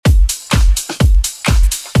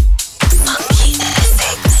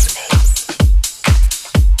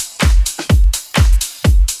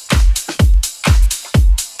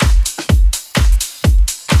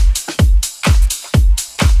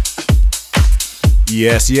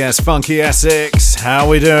Yes, FunkySX, how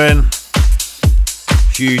we doing?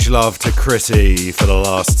 Huge love to Critty for the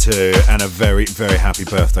last two, and a very, very happy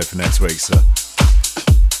birthday for next week, sir.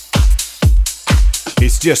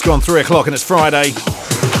 It's just gone 3 o'clock and it's Friday.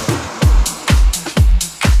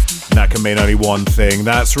 And that can mean only one thing.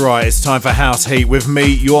 That's right, it's time for House Heat with me,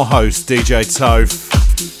 your host, DJ Toph.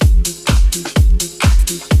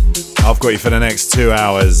 I've got you for the next 2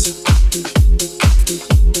 hours.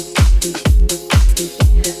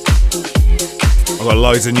 I've got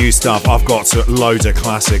loads of new stuff. I've got loads of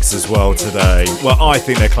classics as well today. Well, I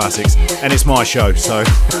think they're classics, and it's my show, so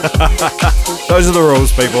those are the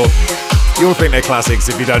rules, people. You'll think they're classics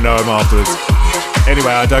if you don't know them afterwards.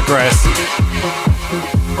 Anyway, I digress.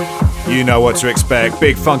 You know what to expect.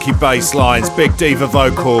 Big funky bass lines, big diva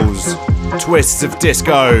vocals, twists of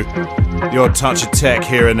disco, the odd touch of tech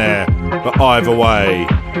here and there, but either way,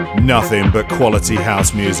 nothing but quality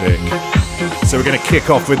house music. So we're going to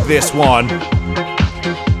kick off with this one.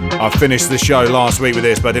 I finished the show last week with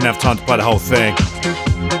this, but I didn't have time to play the whole thing,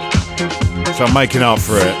 so I'm making up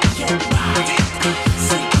for it.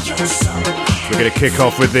 We're going to kick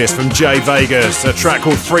off with this from Jay Vegas, a track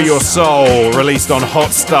called Free Your Soul, released on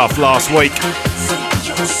Hot Stuff last week.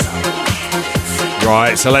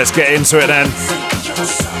 Right, so let's get into it then.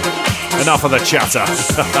 Enough of the chatter.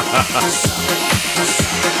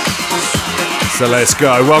 So let's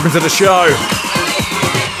go. Welcome to the show.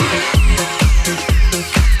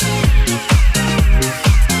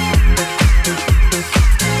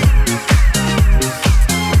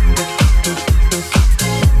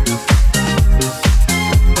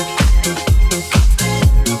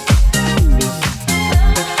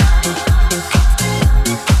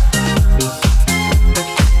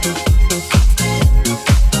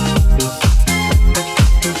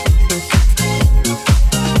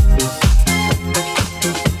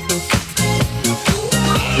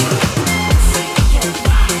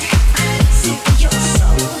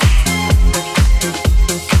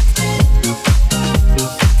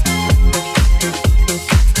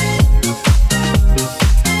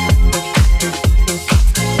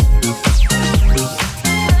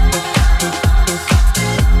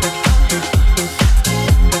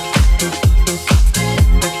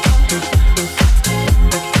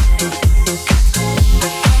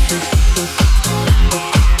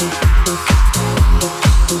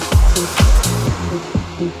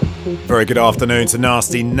 Very good afternoon to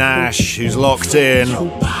Nasty Nash, who's locked in.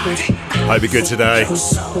 Hope you're good today.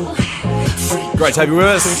 Great to have you with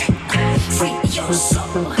us.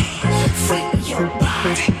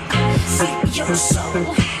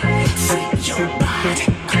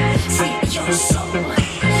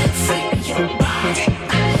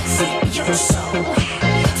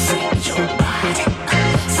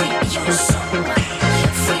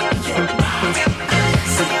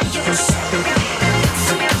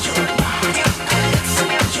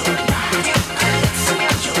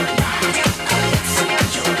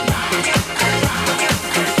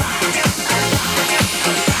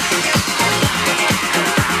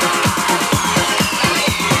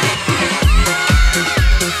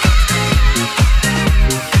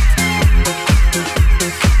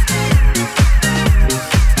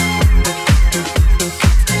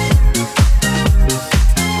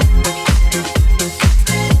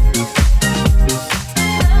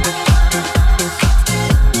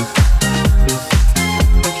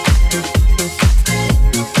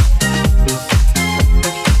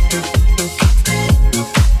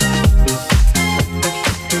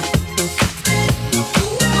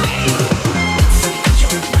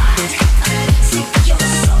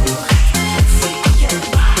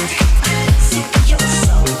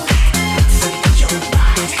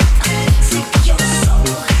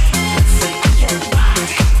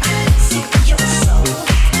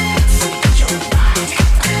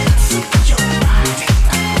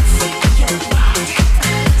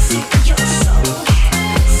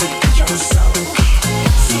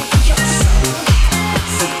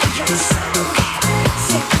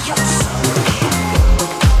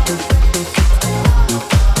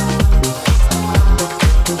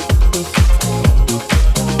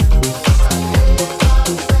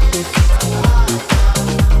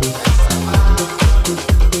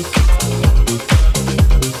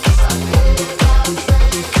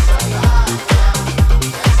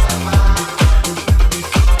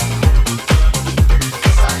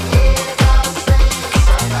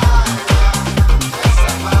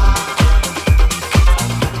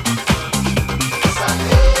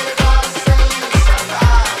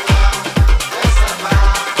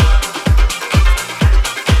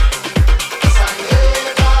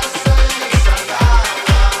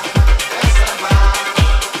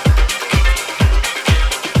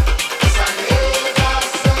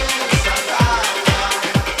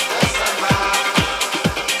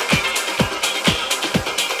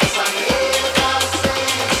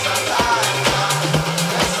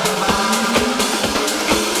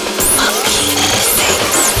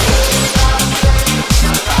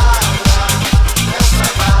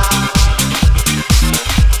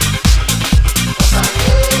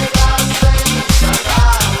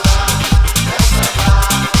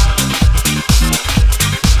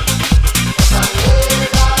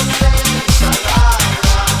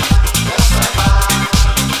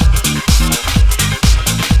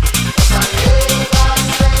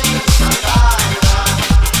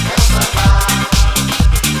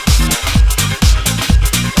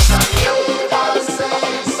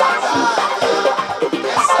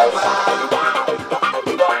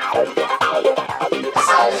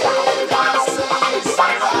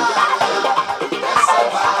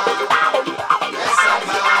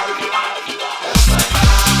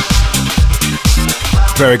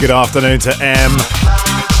 very good afternoon to M.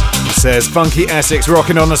 It says, FunkySX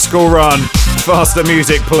rocking on the school run. Faster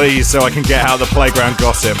music, please, so I can get out the playground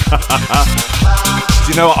gossip.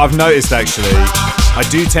 Do you know what I've noticed, actually? I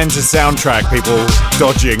do tend to soundtrack people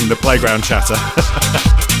dodging the playground chatter.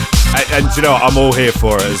 and do you know what? I'm all here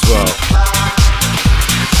for it as well.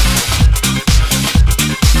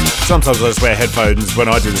 Sometimes I just wear headphones when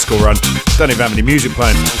I do the school run. Don't even have any music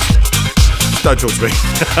playing. Just don't talk to me.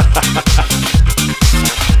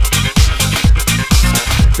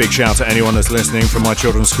 Big shout to anyone that's listening from my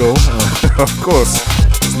children's school. Of course,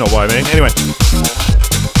 it's not what I mean. Anyway,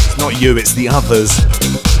 it's not you, it's the others.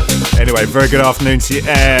 Anyway, very good afternoon to you,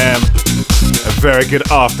 a very good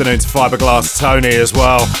afternoon to Fiberglass Tony as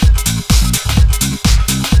well.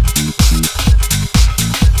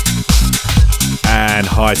 And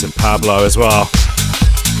hi to Pablo as well.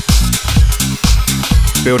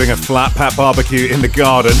 Building a flat pat barbecue in the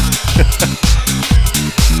garden.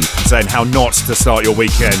 Saying how not to start your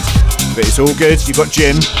weekend. But it's all good, you've got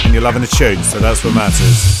gin and you're loving the tune, so that's what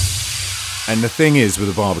matters. And the thing is with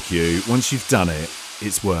a barbecue, once you've done it,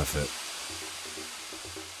 it's worth it.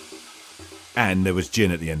 And there was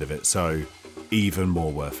gin at the end of it, so even more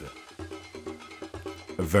worth it.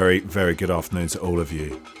 A very, very good afternoon to all of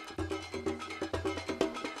you.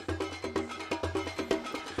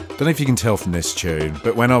 Don't know if you can tell from this tune,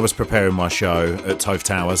 but when I was preparing my show at Tove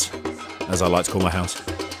Towers, as I like to call my house,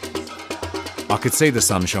 I could see the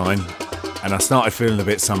sunshine, and I started feeling a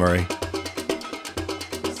bit summery.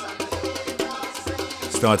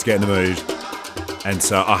 Started to get in the mood, and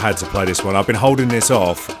so I had to play this one. I've been holding this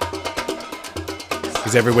off,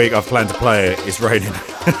 because every week I've planned to play it, it's raining.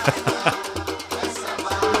 We've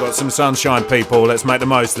got some sunshine, people, let's make the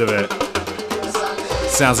most of it.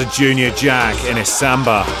 Sounds of Junior Jack in his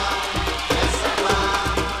Samba.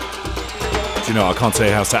 Do you know, I can't tell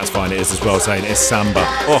you how satisfying it is as well saying it's Samba.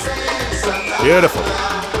 Oh, beautiful.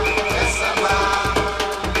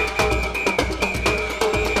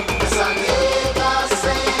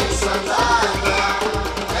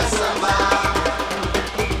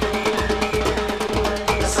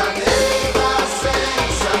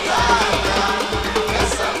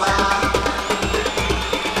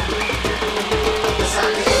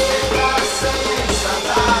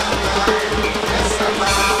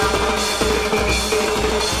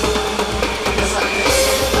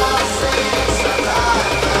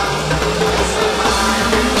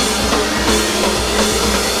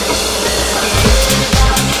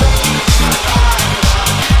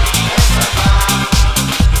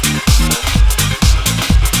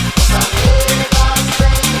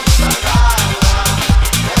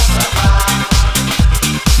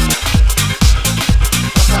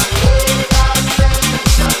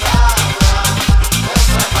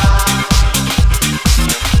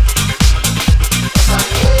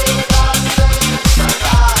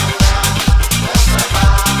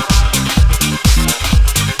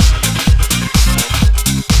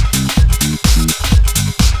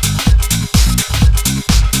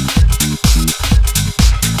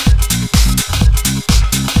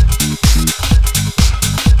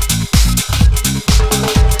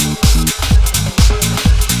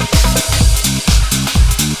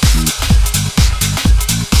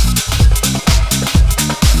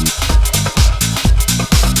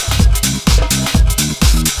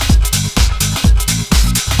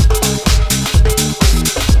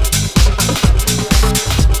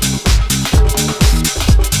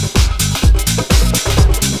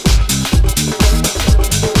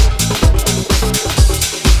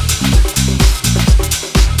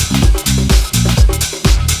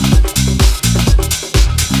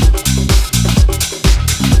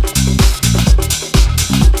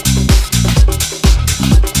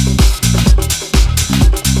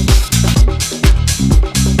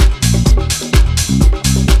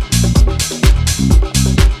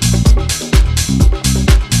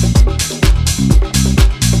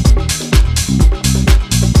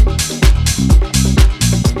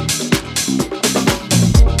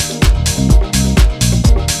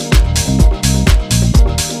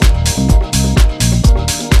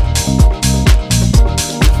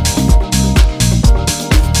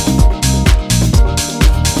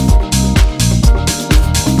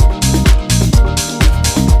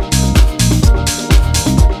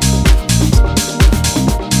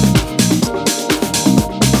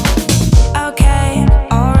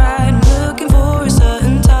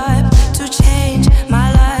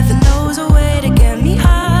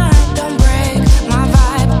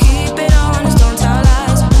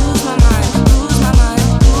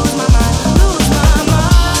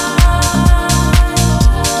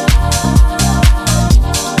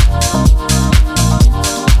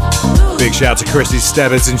 Shout out to Chrissy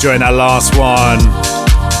Stebbers enjoying that last one.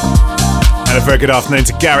 And a very good afternoon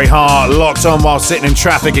to Gary Hart, locked on while sitting in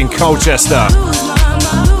traffic in Colchester.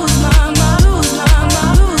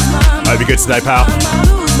 Hope you're good today, pal.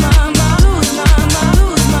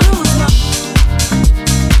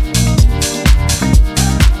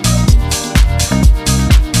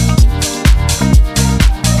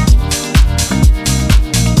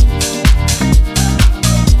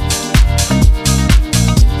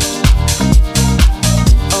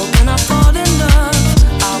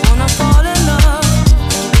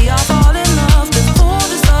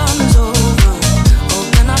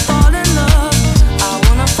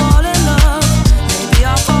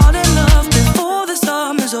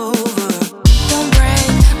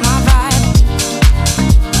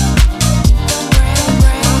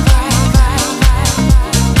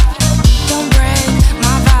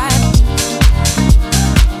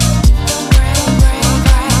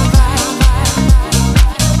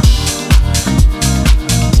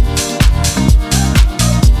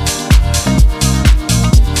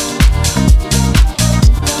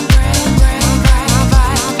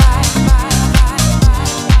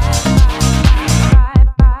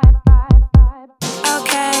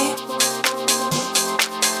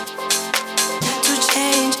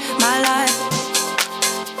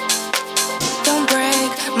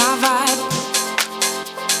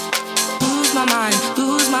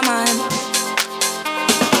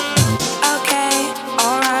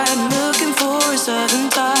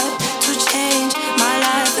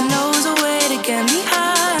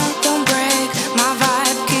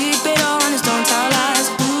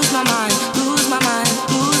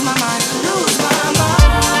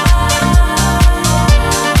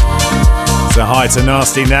 To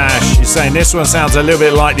Nasty Nash, you're saying this one sounds a little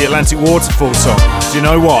bit like the Atlantic Waterfall song. Do you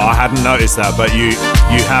know what? I hadn't noticed that, but you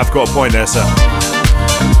have got a point there, sir.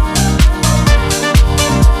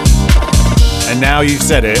 And now you've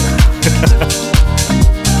said it.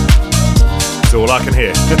 It's all I can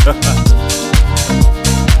hear.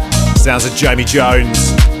 Sounds of Jamie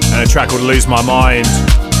Jones and a track called Lose My Mind,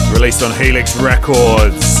 released on Helix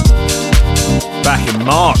Records back in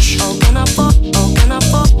March.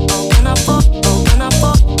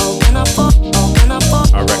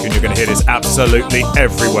 I reckon you're going to hear this absolutely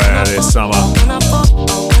everywhere this summer.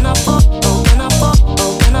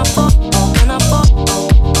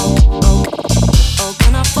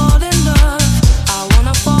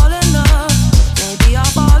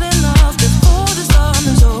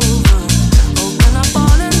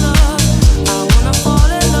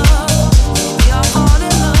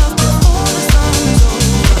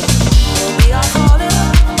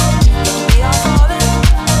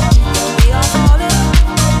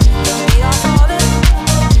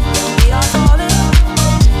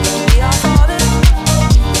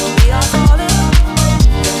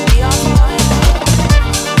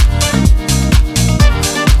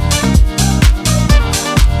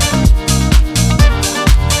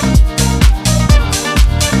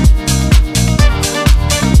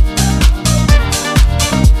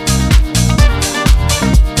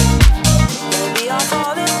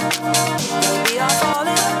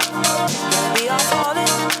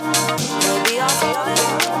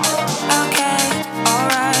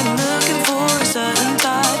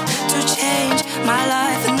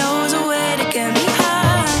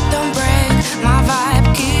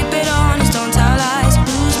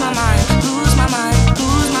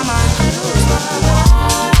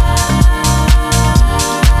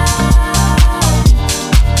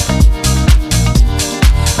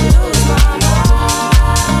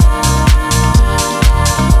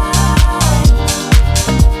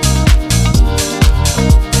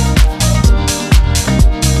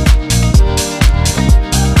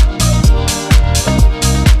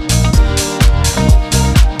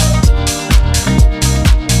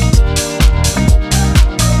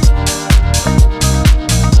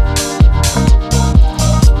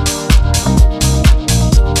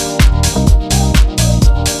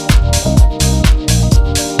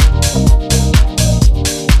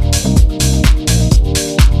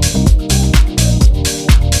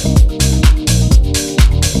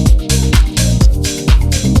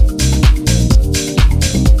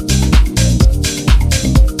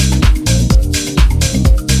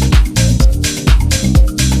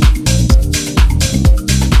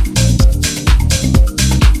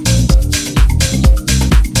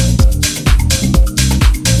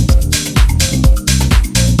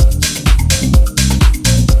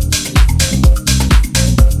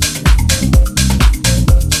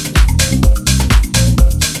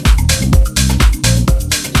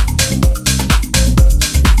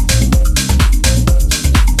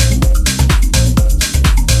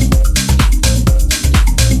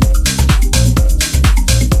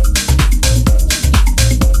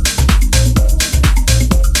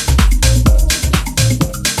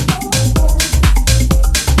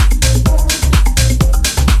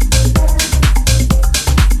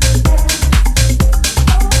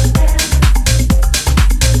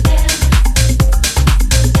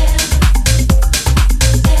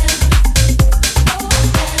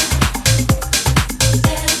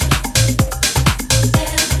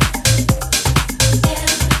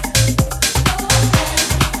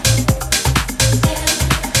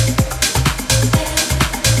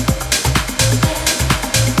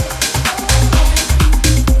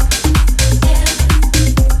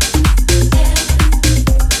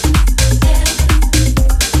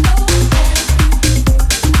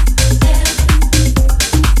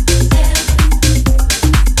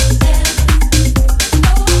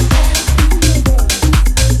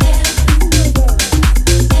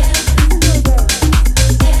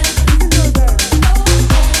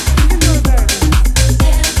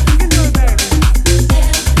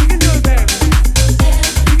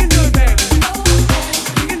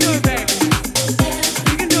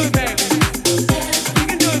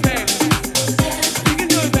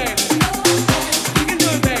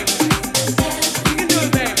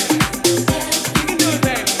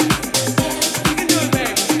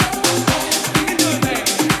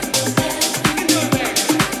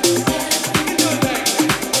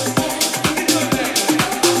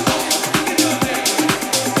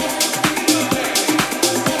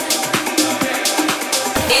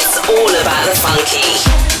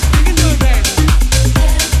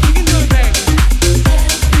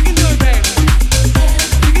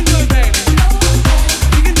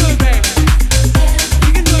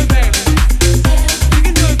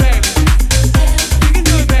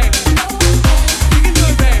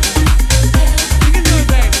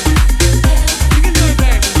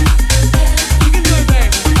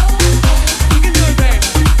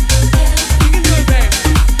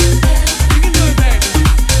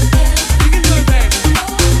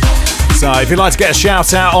 you'd like to get a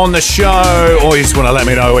shout out on the show, or you just want to let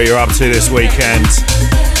me know what you're up to this weekend,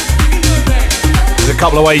 there's a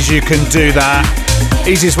couple of ways you can do that.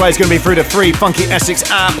 Easiest way is going to be through the free FunkySX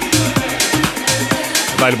app,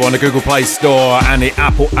 available on the Google Play Store and the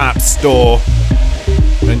Apple App Store.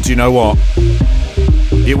 And do you know what?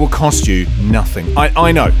 It will cost you nothing.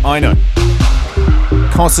 I know.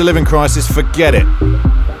 Cost of living crisis, forget it.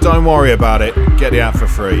 Don't worry about it. Get the app for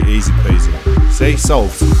free. Easy peasy. See?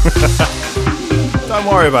 Solved. Don't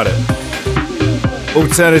worry about it.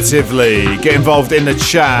 Alternatively, get involved in the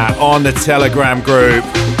chat on the Telegram group.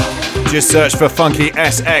 Just search for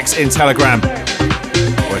FunkySX in Telegram.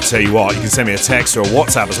 Or I tell you what, you can send me a text or a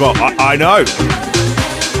WhatsApp as well. I know.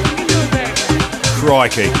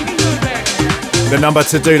 Crikey. The number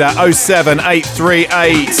to do that,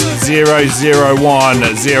 07838 001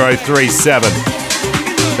 037.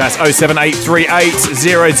 That's 07838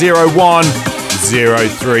 001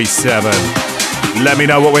 037. Let me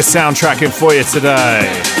know what we're soundtracking for you today.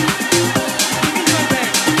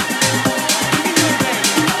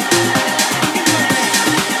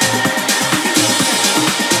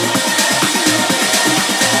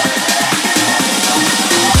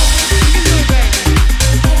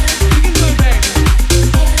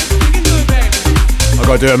 I've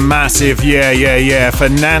got to do a massive yeah for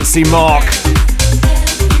Nancy Mock.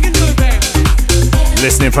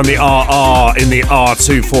 Listening from the RR in the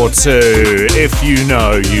R242. If you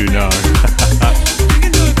know, you know.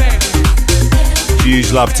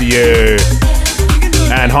 Huge love to you.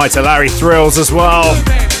 And hi to Larry Thrills as well.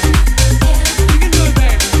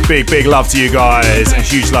 Big love to you guys. And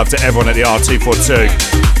huge love to everyone at the R242.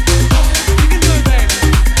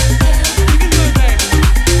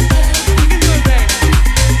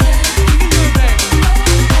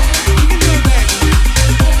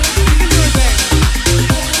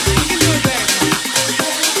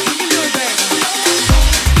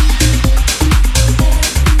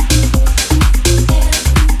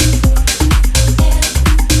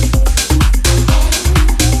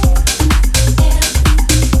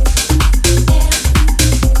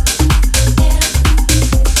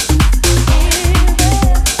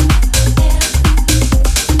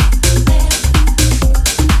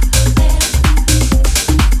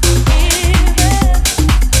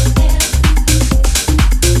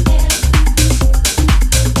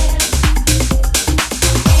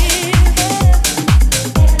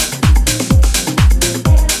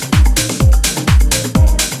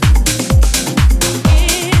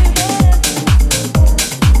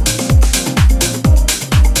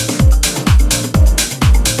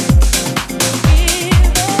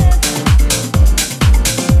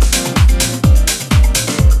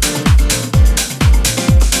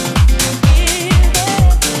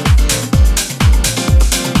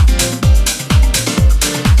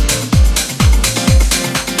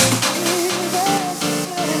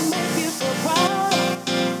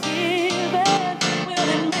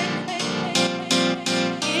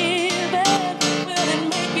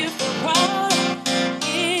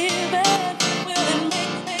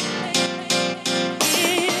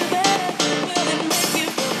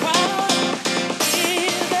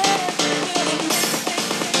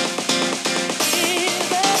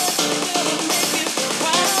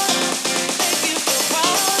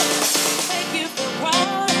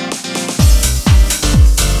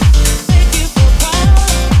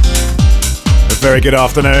 Very good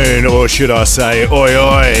afternoon, or should I say, oi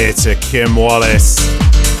oi, to Kim Wallace.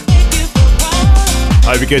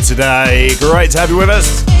 Hope you're good today. Great to have you with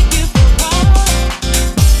us.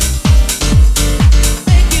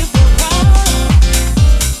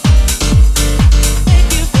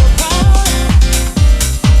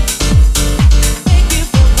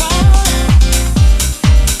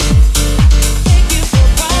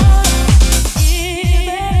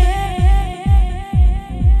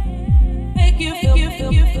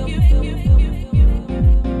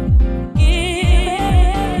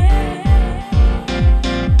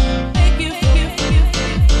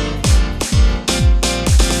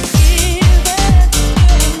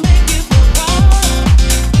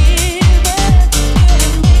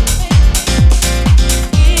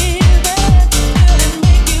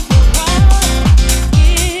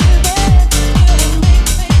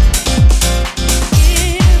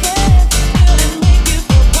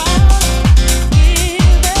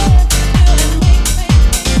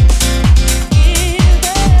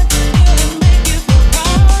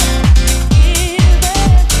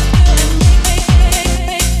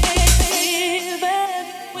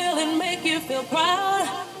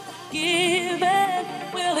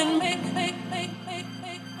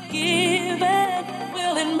 Give it,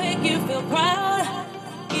 will it make you feel proud?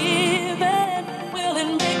 Give it.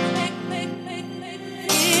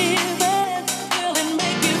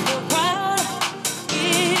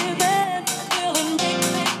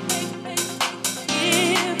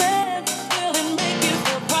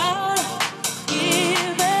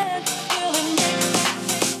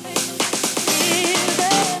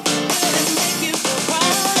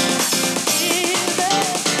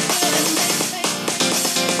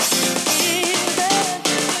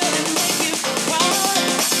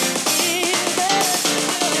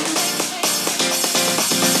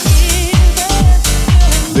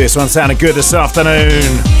 This one sounded good this afternoon.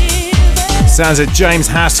 Sounds like James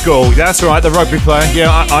Haskell. That's right, the rugby player. Yeah,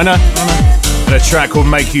 I know. And a track called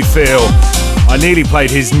Make You Feel. I nearly played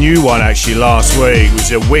his new one actually last week,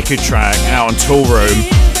 which is a wicked track out on Tool Room.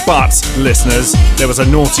 But, listeners, there was a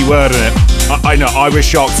naughty word in it. I know, I was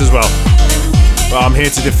shocked as well. But I'm here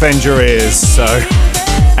to defend your ears, so...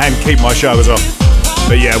 and keep my show as well.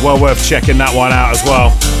 But yeah, well worth checking that one out as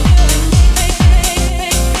well.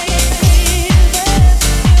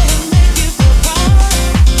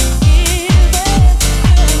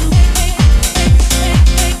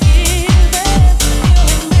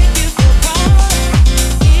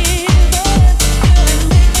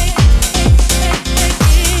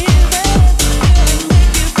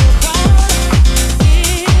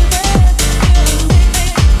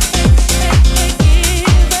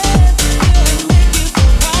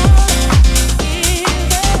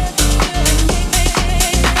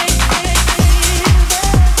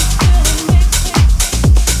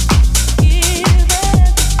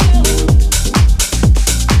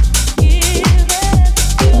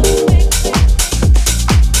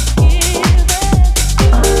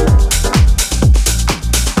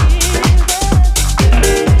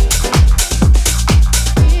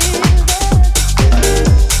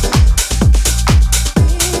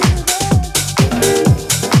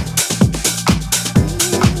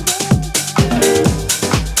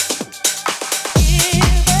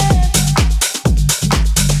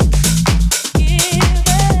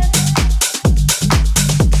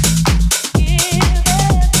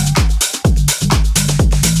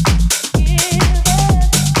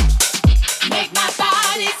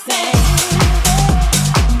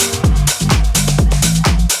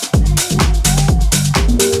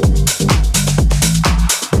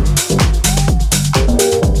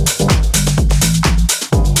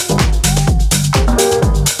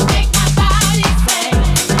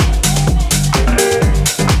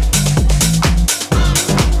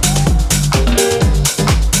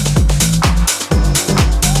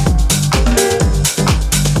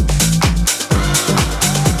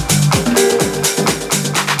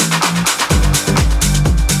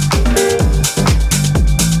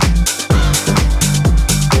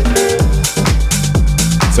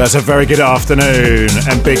 That's a very good afternoon,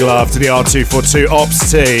 and big love to the R242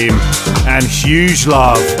 Ops team, and huge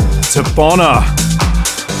love to Bonner.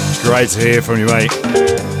 Great to hear from you, mate.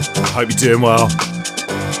 Hope you're doing well.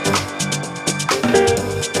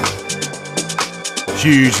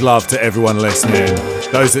 Huge love to everyone listening,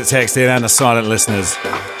 those that text in and the silent listeners.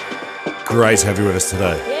 Great to have you with us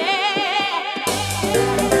today.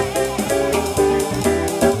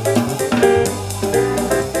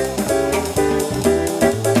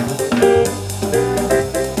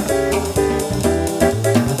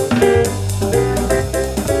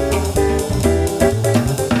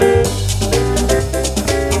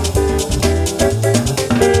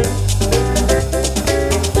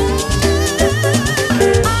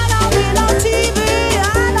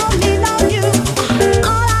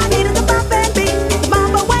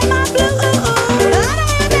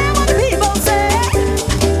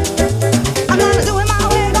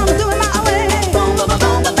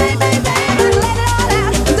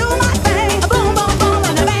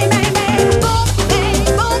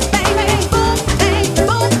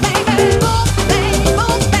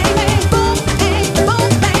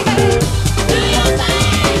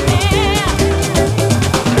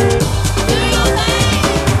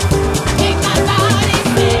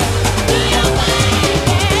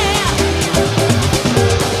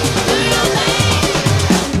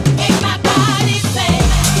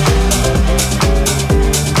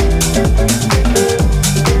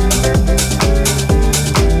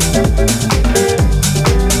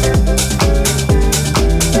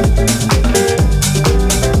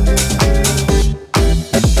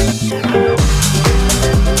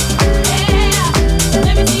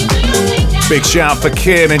 Big shout for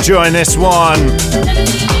Kim, enjoying this one.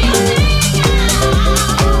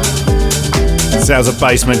 Sounds of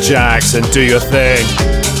Basement Jaxx and Do Your Thing.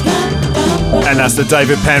 And that's the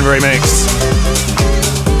David Penn remix.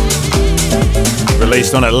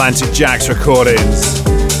 Released on Atlantic Jaxx Recordings.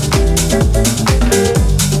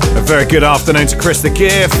 A very good afternoon to Chris the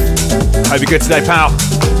Gift. Hope you're good today, pal.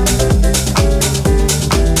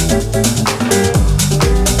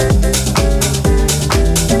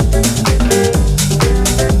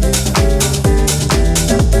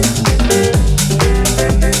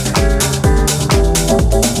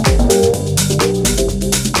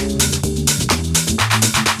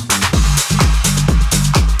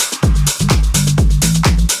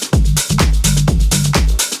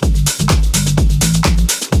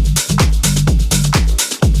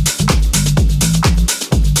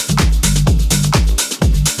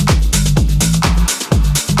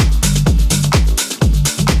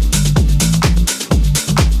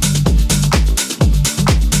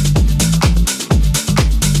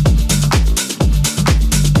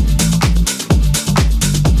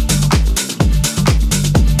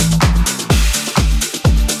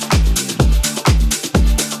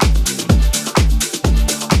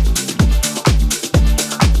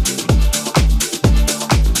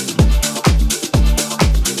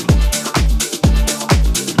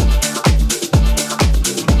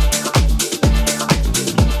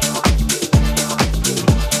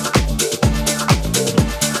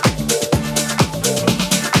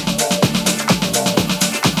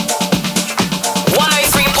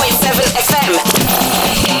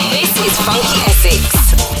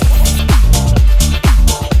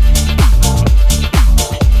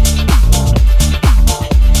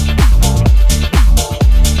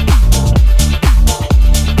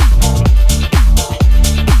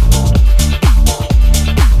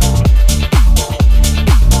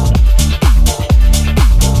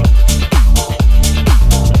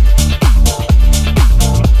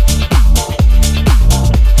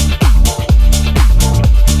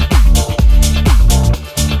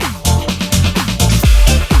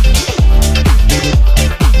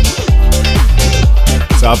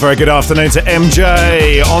 Very good afternoon to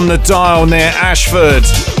MJ on the dial near Ashford.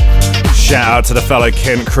 Shout out to the fellow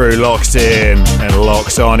Kent crew locked in and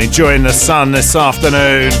locked on, enjoying the sun this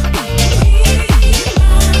afternoon.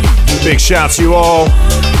 Big shout to you all.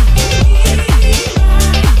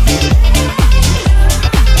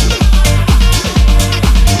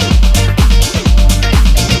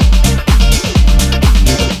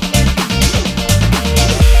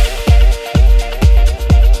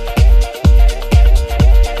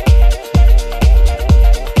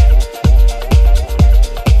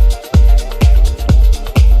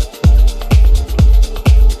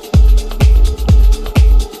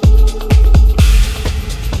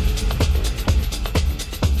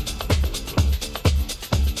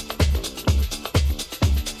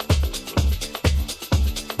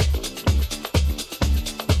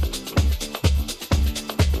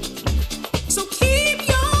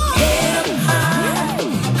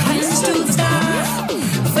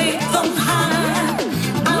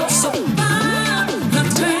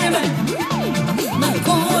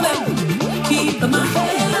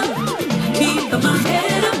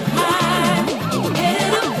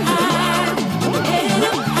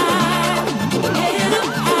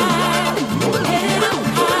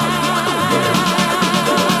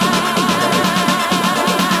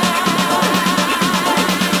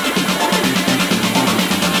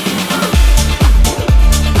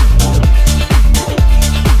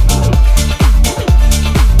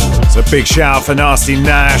 Big shout out for Nasty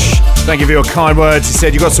Nash. Thank you for your kind words. He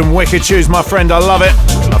said you got some wicked tunes, my friend. I love it.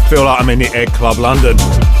 I feel like I'm in the Egg Club London.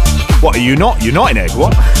 What are you not? You're not in Egg,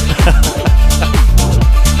 what?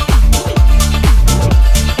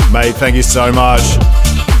 Mate, thank you so much.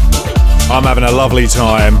 I'm having a lovely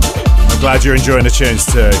time. I'm glad you're enjoying the tunes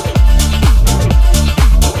too.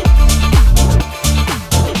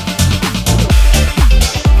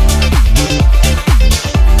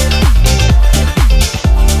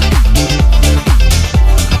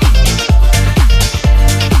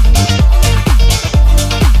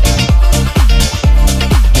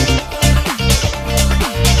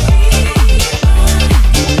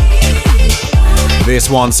 This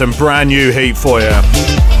one, some brand new heat for you.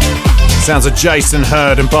 Sounds of Jason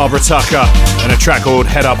Hurd and Barbara Tucker and a track called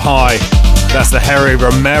Head Up High. That's the Harry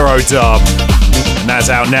Romero dub. And that's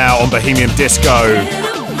out now on Bohemian Disco.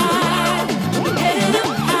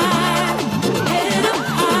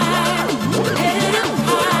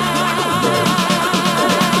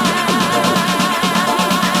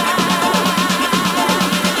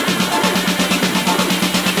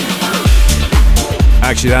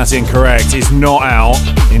 Actually, that's incorrect. It's not out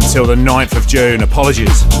until the 9th of June.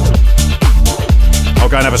 Apologies. I'll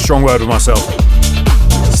go and have a strong word with myself.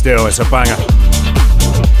 Still, it's a banger.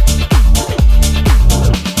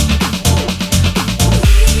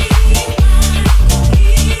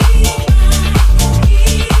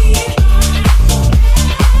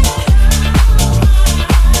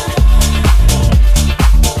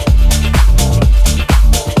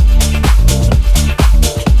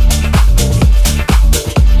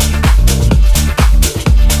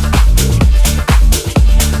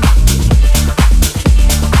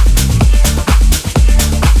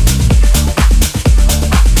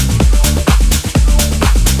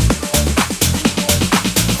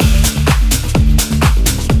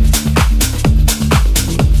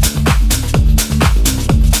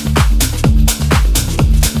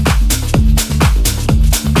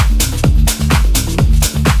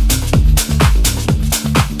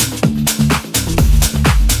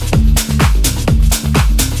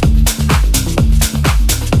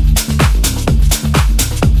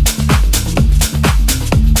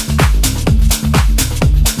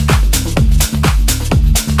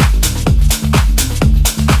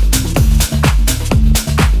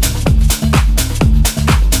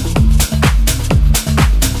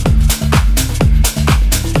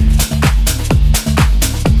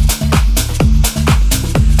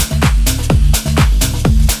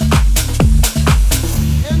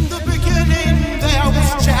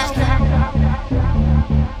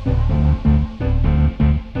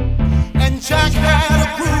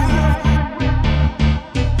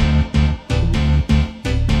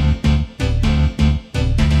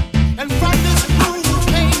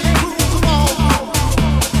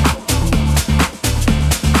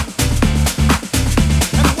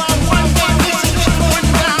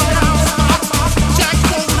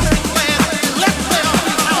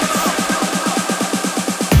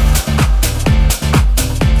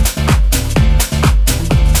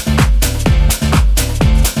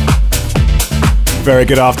 Very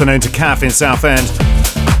good afternoon to Kath in Southend.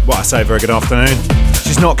 Well, I say very good afternoon.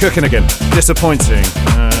 She's not cooking again. Disappointing.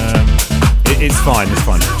 It's fine, it's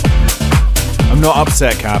fine. I'm not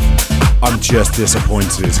upset, Cav. I'm just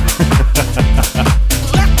disappointed.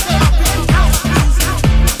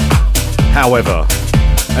 However,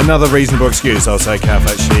 another reasonable excuse, I'll say, Cav,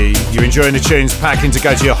 actually. You're enjoying the tunes, packing to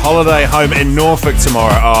go to your holiday home in Norfolk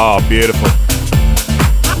tomorrow. Oh, beautiful.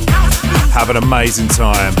 Have an amazing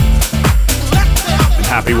time. And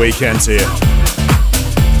happy weekend to you.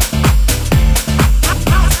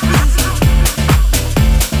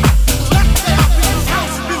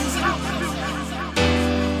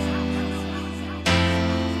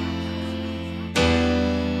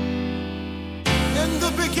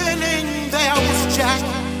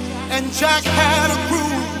 Jack had a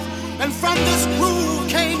groove, and from this groove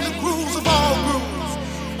came the grooves of all grooves.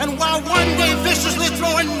 And while one day viciously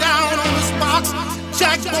throwing down on his box,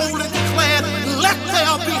 Jack boldly declared, "Let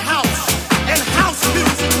there be house," and house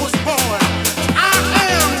music was born. I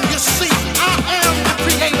am, you see, I am the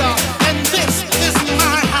creator, and this is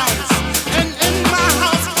my house. And in my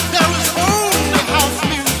house there is only house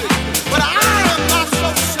music. But I am not so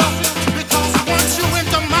selfish, because once you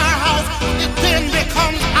enter my house, it then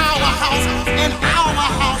becomes our house, and our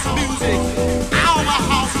house music, our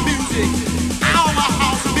house music, our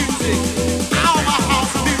house music, our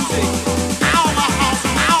house music, our house,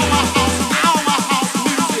 our house, our house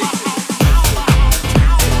music.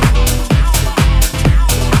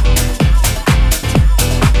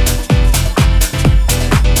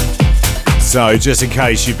 So, just in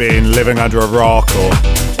case you've been living under a rock, or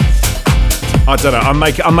I don't know,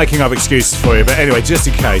 I'm making up excuses for you, but anyway, just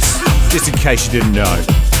in case you didn't know,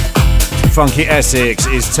 FunkySX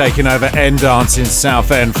is taking over End Dance in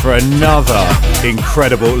Southend for another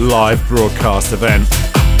incredible live broadcast event.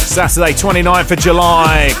 Saturday 29th of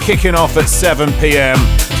July, kicking off at 7 p.m.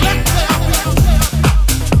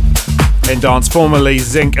 End Dance, formerly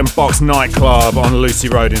Zinc and Box nightclub on Lucy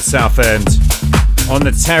Road in Southend. On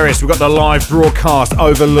the terrace, we've got the live broadcast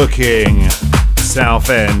overlooking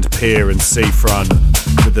Southend Pier and Seafront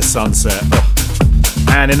with the sunset.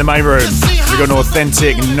 And in the main room, we've got an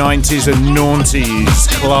authentic 90s and noughties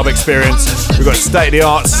club experience. We've got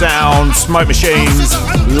state-of-the-art sound, smoke machines,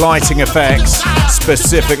 lighting effects,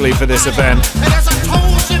 specifically for this event.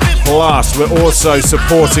 Plus, we're also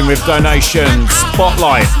supporting with donations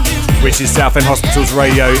Spotlight, which is Southend Hospital's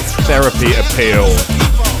radiotherapy appeal.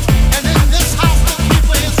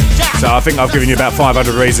 So I think I've given you about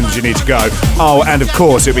 500 reasons you need to go. Oh, and of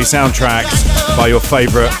course it'll be soundtracks by your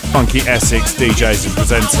favourite FunkySX DJs and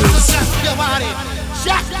presenters.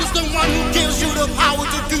 Jack is the one who gives you the power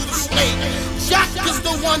to do the snake. Jack is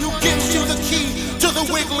the one who gives you the key to the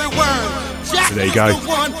wiggly worm. So there you go.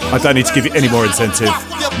 I don't need to give you any more incentive.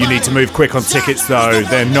 You need to move quick on tickets though.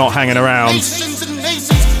 They're not hanging around.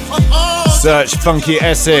 Search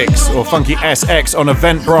FunkySX or FunkySX on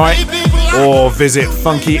Eventbrite, or visit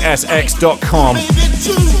FunkySX.com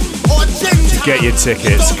to get your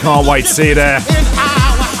tickets. Can't wait to see you there.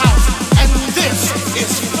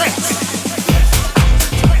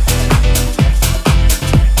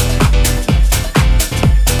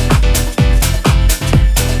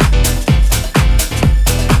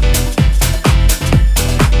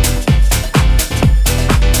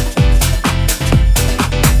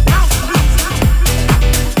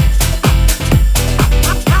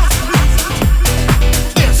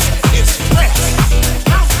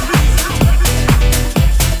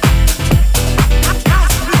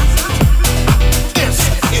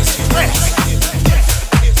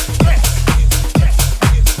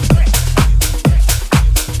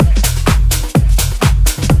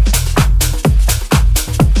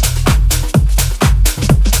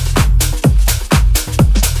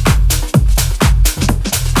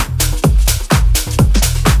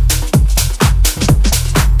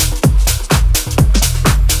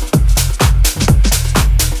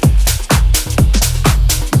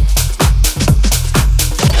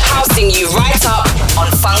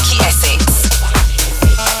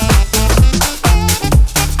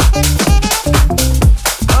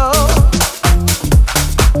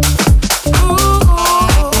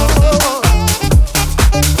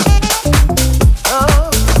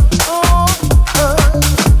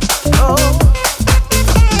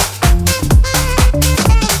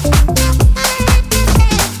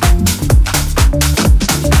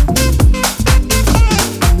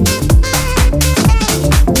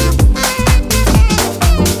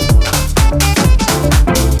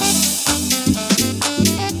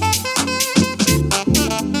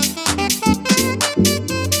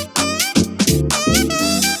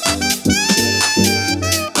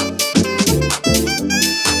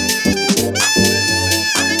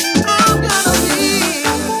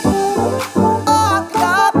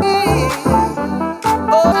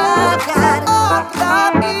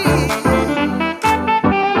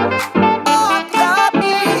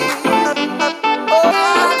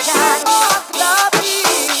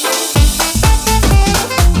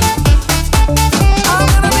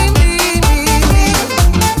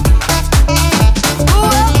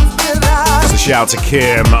 Shout to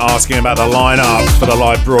Kim asking about the lineup for the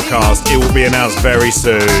live broadcast. It will be announced very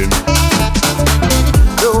soon.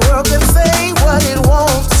 The world can say what it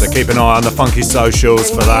wants. So keep an eye on the Funky socials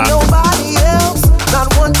for that. Nobody else,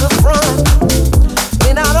 not one to front.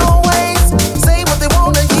 May not always say what they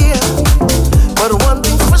want to hear, but one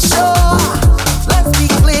thing's for sure, let's be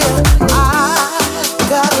clear. I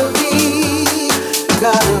gotta be me,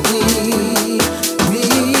 gotta be me.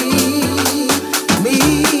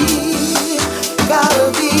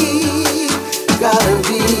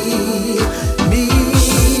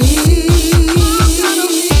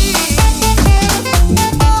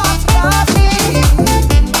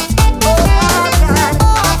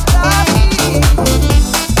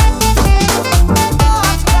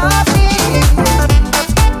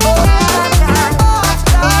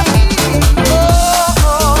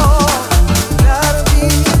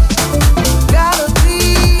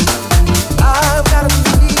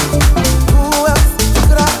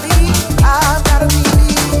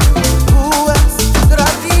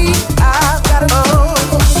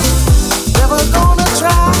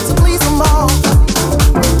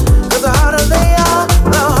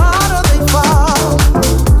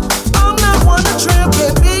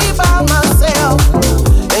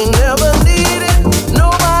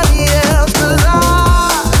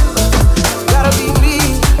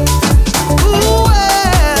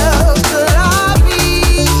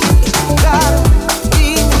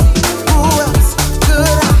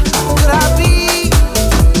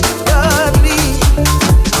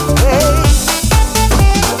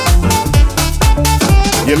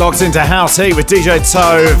 Locked into House Heat with DJ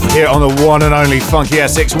Tove here on the one and only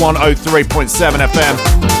FunkySX 103.7 FM.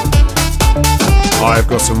 I've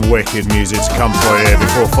got some wicked music to come for you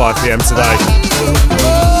before 5 PM today.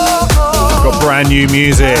 Got brand new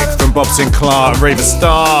music from Bob Sinclar and Riva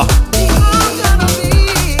Starr.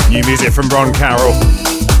 New music from Ron Carroll.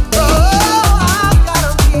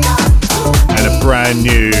 And a brand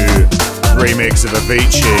new remix of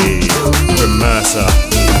Avicii from Mercer.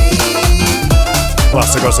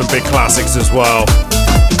 Plus I got some big classics as well.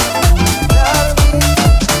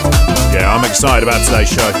 Yeah, I'm excited about today's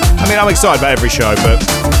show. I mean, I'm excited about every show, but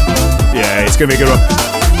yeah, it's going to be a good one.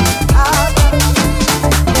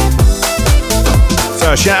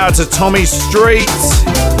 So shout out to Tommy Street.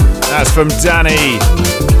 That's from Danny.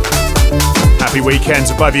 Happy weekend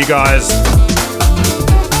to both of you guys.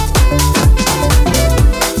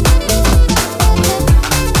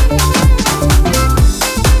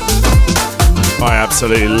 I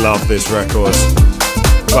absolutely love this record.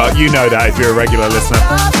 Well, you know that if you're a regular listener.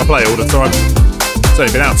 I play it all the time. It's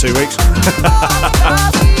only been out 2 weeks.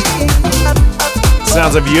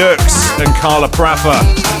 Sounds of Yooks and Carla Prather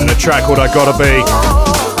and a track called I Gotta Be.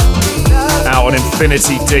 Out on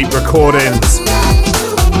Infinity Deep Recordings.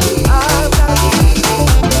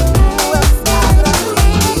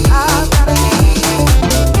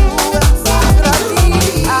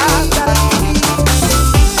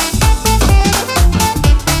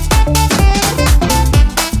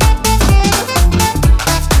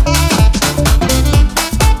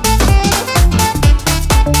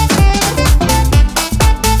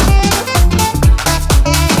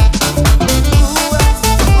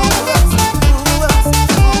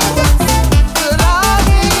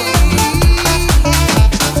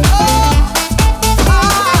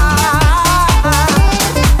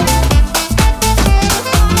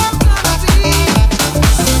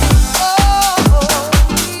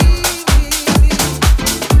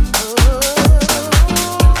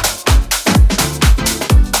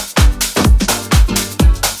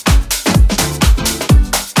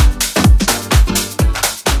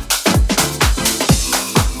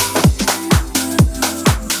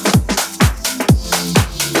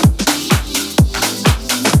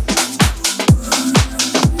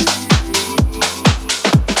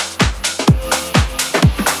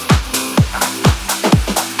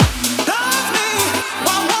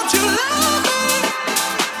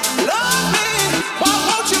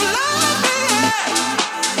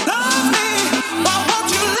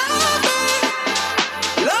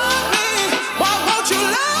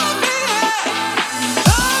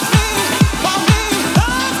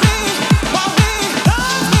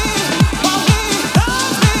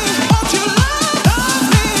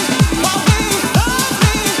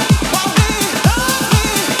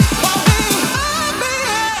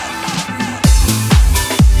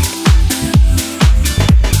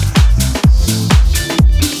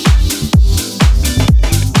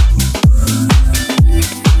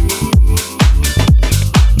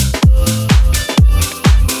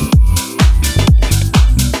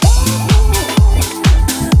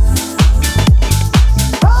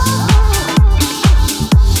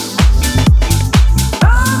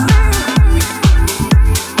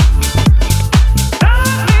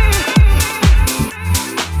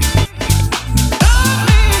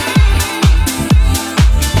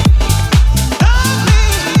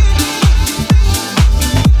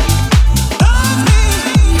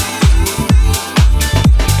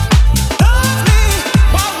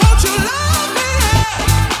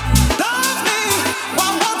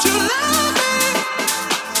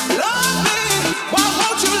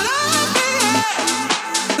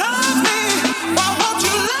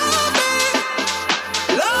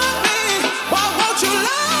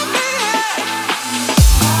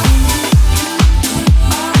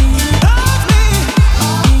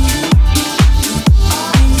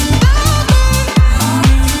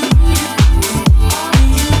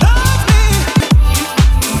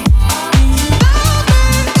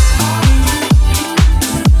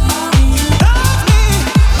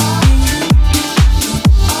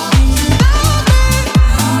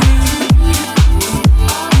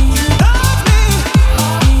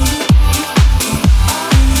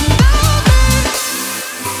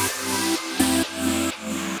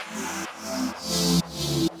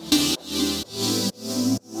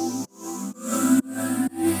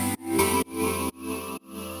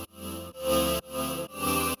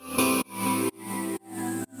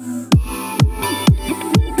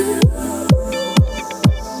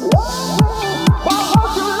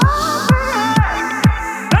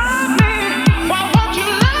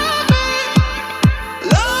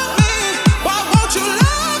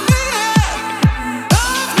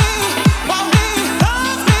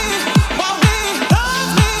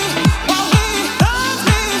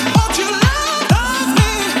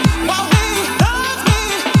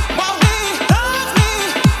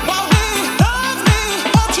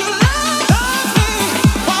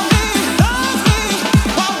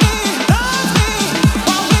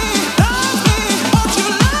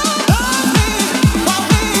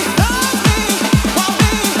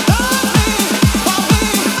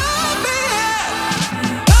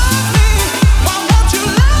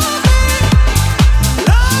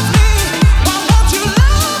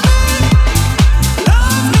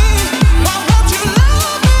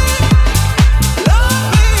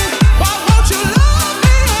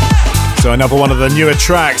 So another one of the newer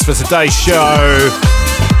tracks for today's show.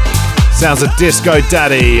 Sounds of Disco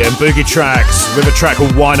Daddy and Boogietraxx with a track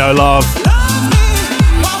called Why No Love.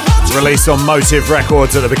 Released on Motive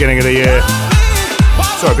Records at the beginning of the year.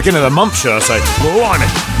 Sorry, beginning of the month, should I say. Blimey.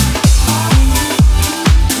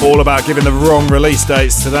 All about giving the wrong release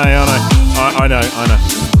dates today, aren't I? I know.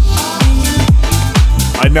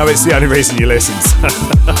 I know it's the only reason you listen.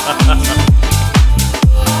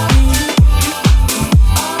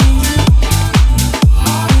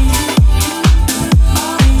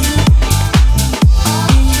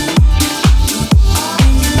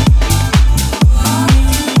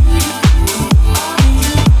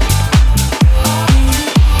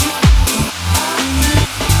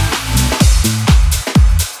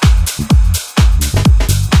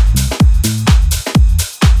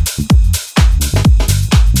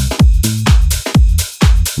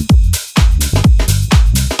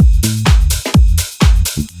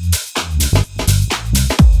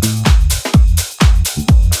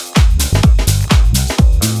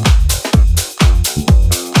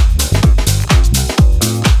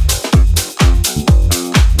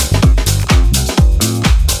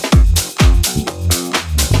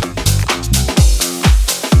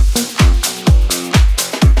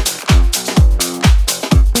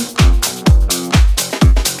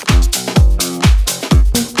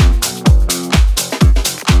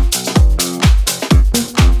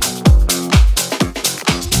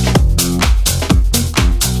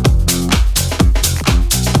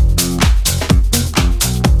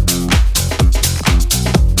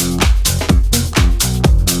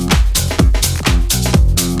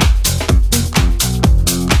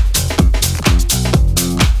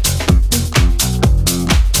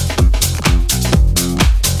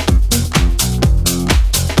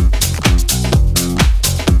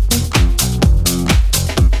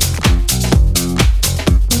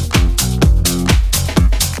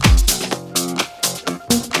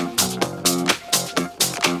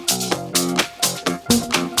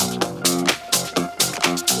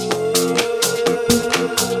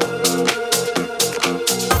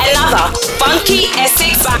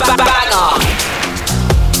 FunkySX banger.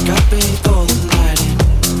 Got ready for the night in.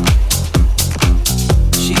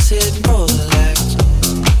 She's heading for the left.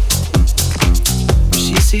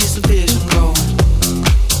 She sees the vision going.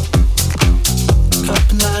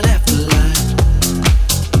 Cupping line after line.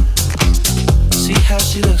 See how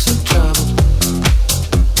she looks in trouble.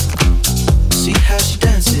 See how she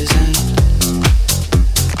dances and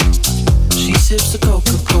she sips the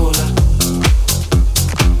Coca-Cola.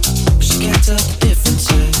 Can't tell the difference,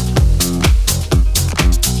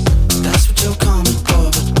 that's what you're coming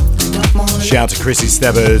for, but they don't wanna. Shout out to Chrissy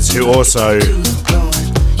Stebbers, who also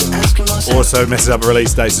messes up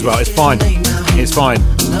release dates as well. It's fine. It's fine.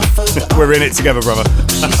 We're in it together, brother.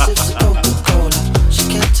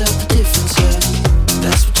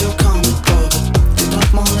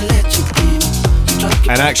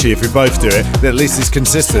 And actually, if we both do it, then at least it's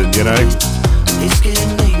consistent, you know.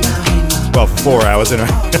 Well, for 4 hours, anyway.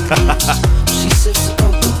 She sips the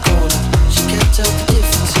Coca-Cola. She can't tell the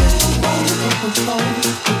difference yet.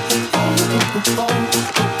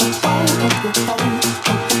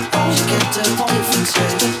 She can't tell the difference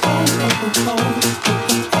yet. She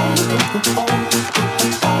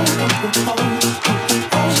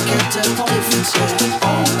can't tell the difference yet.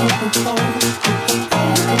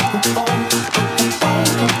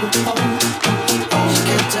 She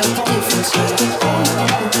can't tell the difference yet.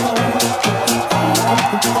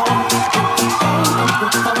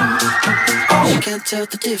 She can't tell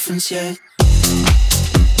the difference yet.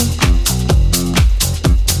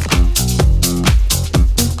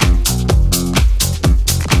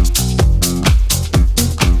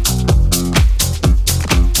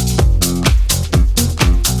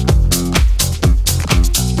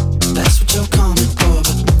 That's what you're coming for,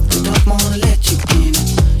 but they don't wanna let you in it.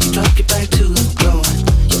 You drop your back to the floor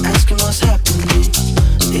and you're asking what's happening.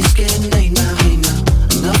 It's getting late now, hey now.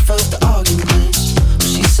 Enough of the arguments.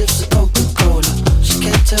 She sips the Coca-Cola. She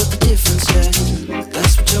can't tell the difference yet.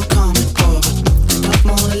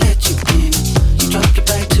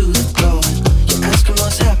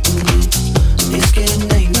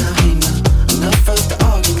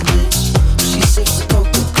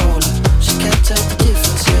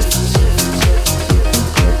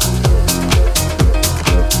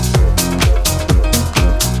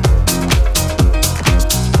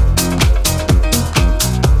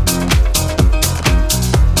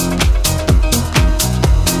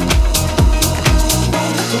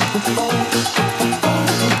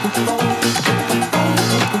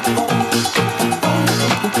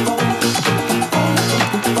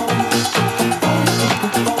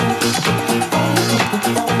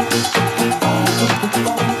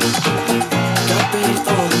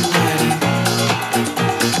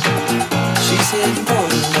 getting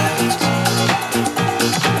bored and left,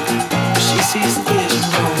 but she sees the vision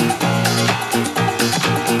rolling,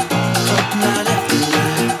 dropping night after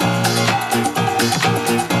night.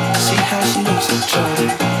 See how she looks in trouble,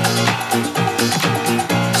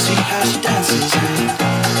 see how she dances and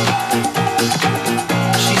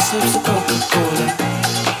she sips the Coca-Cola.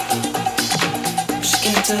 She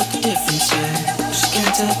can't tell the difference, yeah. She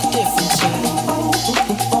can't tell the difference, yeah.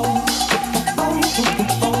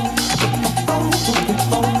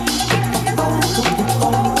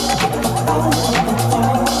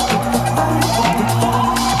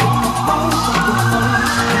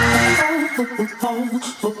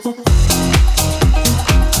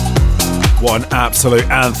 What an absolute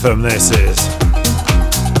anthem this is.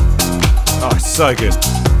 Oh, it's so good.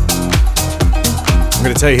 I'm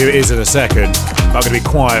going to tell you who it is in a second, but I'm going to be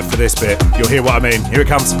quiet for this bit. You'll hear what I mean. Here it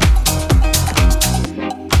comes.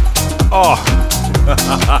 Oh,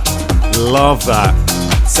 love that.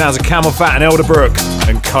 Sounds of CamelPhat and Elderbrook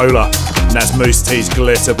and Cola. And that's Mousse T's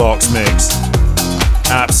Glitterbox mix.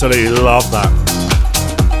 Absolutely love that.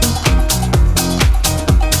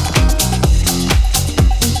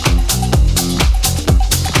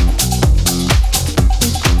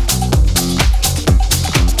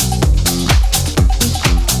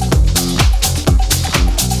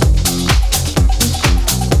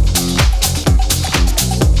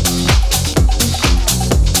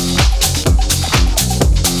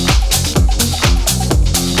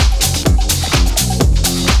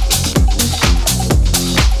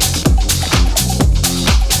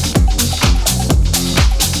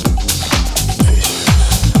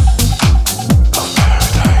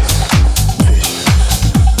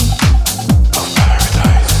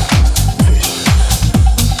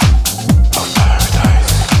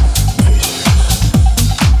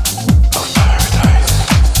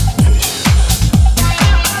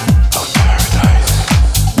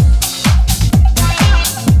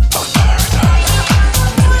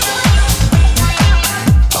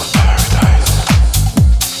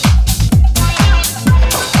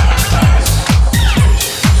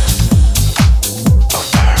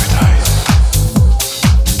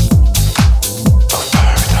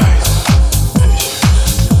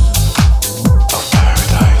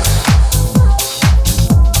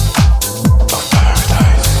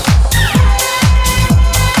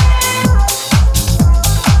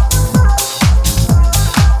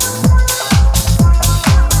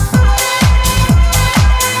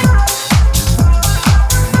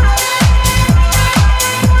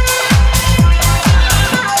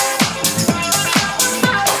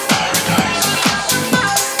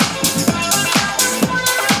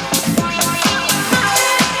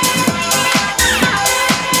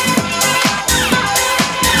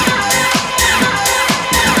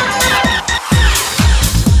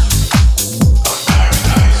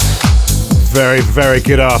 Very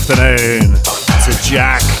good afternoon to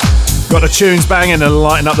Jack. Got the tunes banging and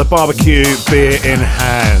lighting up the barbecue, beer in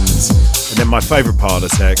hand. And then my favourite part of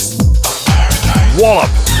the text,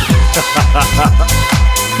 wallop.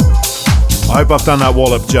 I hope I've done that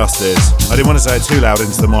wallop justice. I didn't want to say it too loud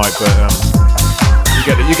into the mic, but you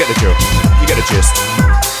get the drill. You get the gist.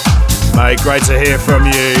 Mate, great to hear from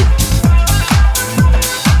you.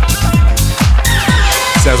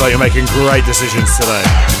 Sounds like you're making great decisions today.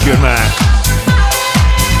 Good man.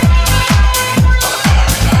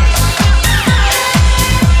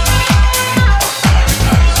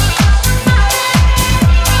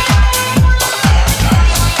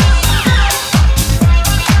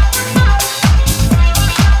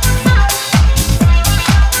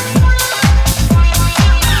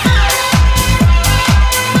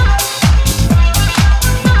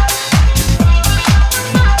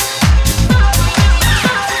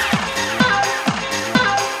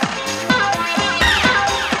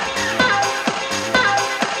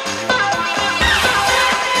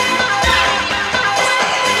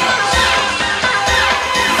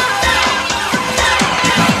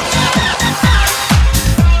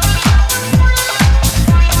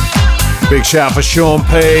 Big shout for Sean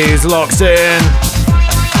P, he's locked in.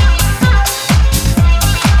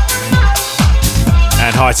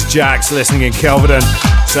 And hi to Jaxx listening in Kelvedon,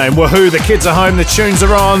 saying woohoo, the kids are home, the tunes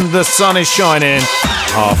are on, the sun is shining,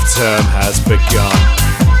 half term has begun.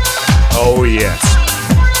 Oh yes.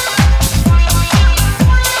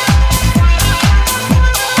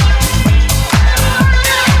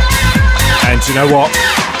 And you know what?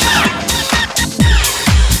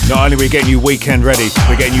 Not only are we getting you weekend ready,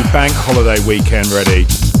 we're getting you bank holiday weekend ready.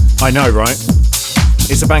 I know, right?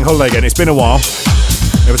 It's a bank holiday again. It's been a while.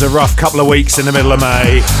 It was a rough couple of weeks in the middle of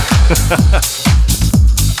May.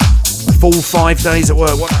 Full 5 days at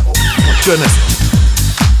work. What goodness.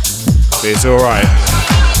 But it's alright.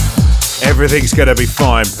 Everything's gonna be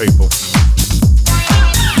fine, people.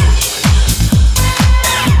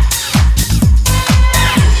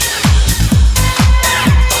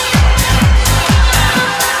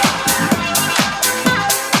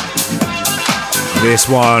 This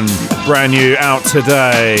one, brand new, out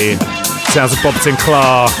today. Sounds of Bob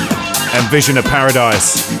Sinclar and Vision of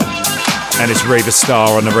Paradise. And it's Riva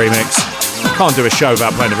Starr on the remix. Can't do a show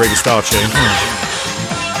without playing the Riva Starr tune.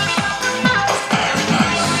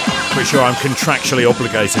 Pretty sure I'm contractually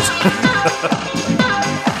obligated.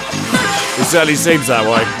 It certainly seems that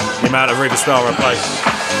way, the amount of Riva Starr I play.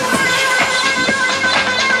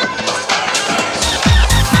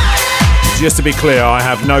 Just to be clear, I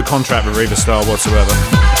have no contract with Riva Starr whatsoever.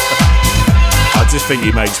 I just think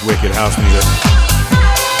he makes wicked house music.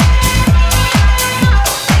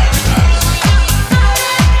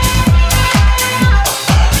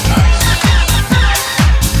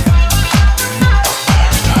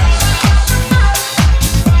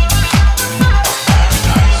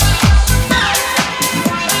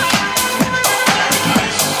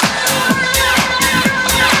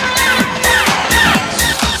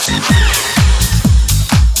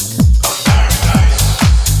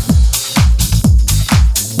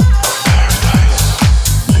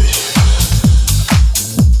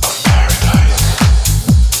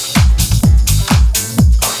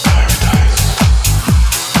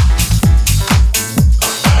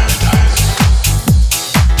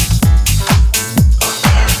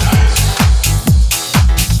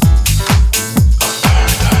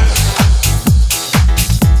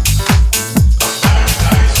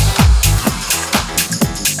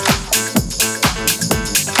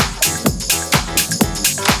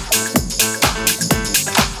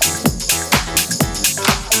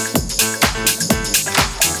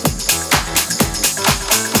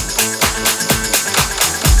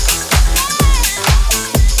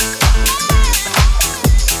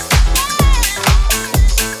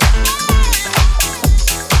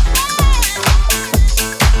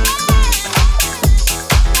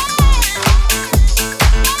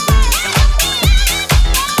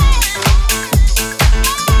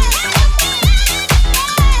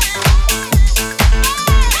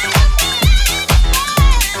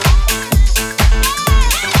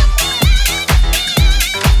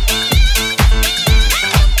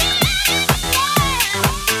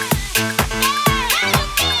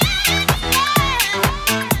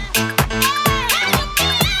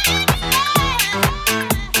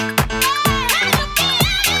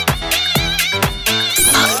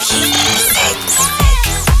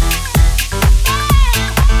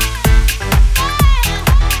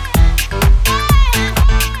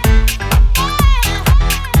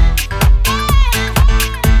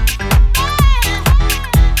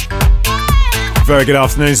 Very good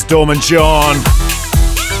afternoon, it's Dorman John,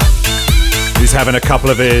 who's having a couple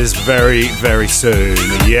of beers very, very soon.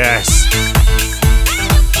 Yes.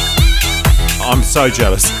 I'm so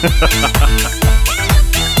jealous.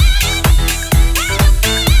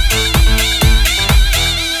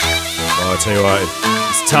 Oh, I tell you what,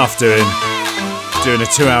 it's tough doing a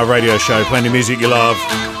 2-hour radio show, playing the music you love.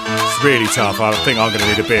 It's really tough. I think I'm going to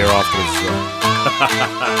need a beer afterwards as well.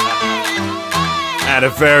 And a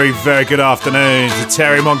very, very good afternoon to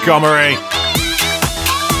Terry Montgomery.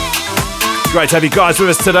 Great to have you guys with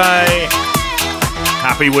us today.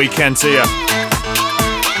 Happy weekend to you.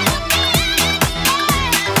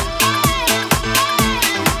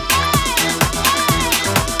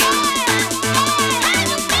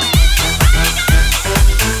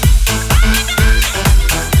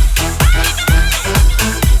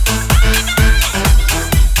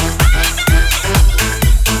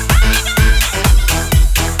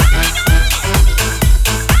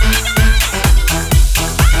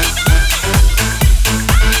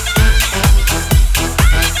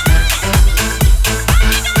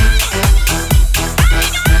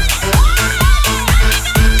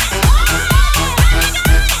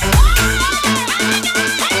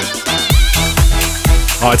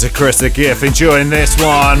 Hi to Chris the GIF, enjoying this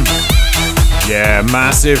one. Yeah,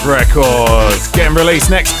 massive record. Getting released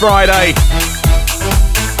next Friday.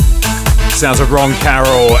 Sounds of Ron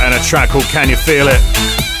Carroll and a track called Can You Feel It?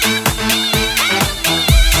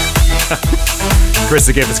 Chris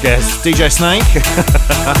the GIF is guest. DJ Snake?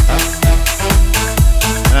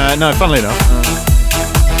 No, funnily enough.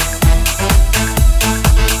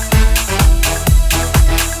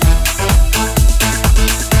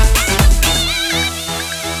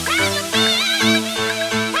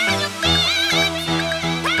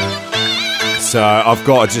 So I've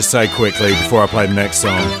got to just say quickly before I play the next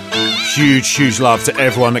song, Huge love to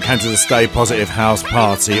everyone that came to the Stay Positive house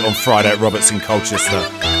party on Friday at Roberts in Colchester.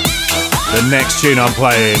 The next tune I'm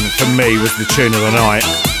playing for me was the tune of the night.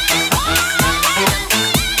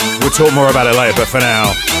 We'll talk more about it later, but for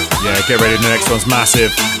now, yeah, get ready, the next one's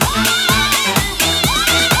massive.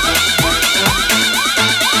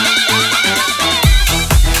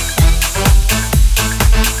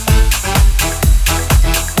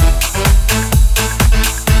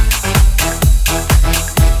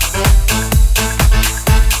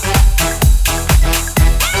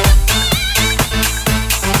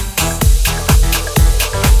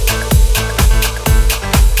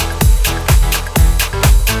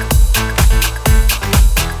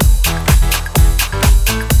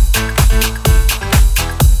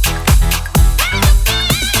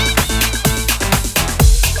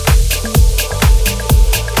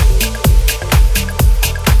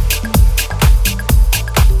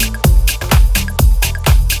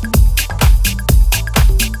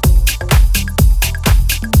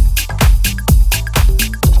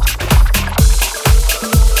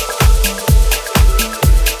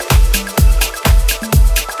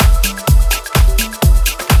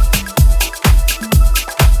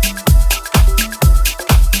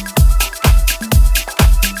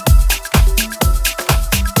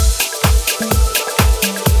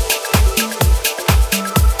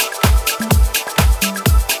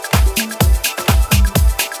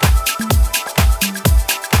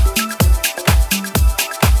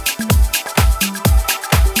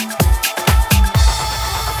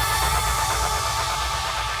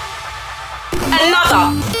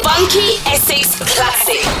 FunkySX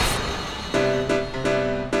classic.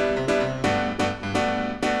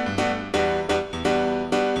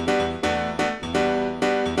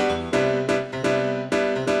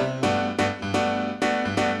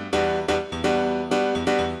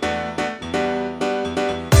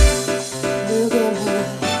 Look at me,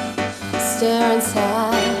 stare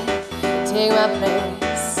inside, take my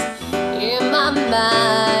place in my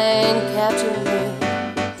mind, capture me,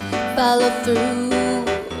 follow through,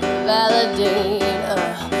 validate,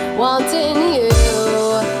 wanting you.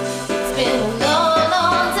 It's been a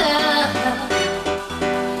long time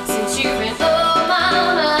since you've been on my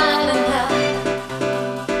mind, and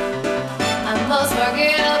I must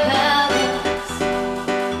forget about this.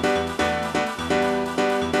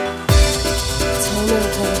 Tell me,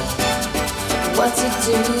 babe, what to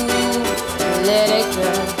do, let it go,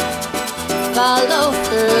 follow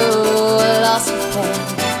through, lost your pain.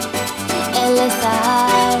 Endless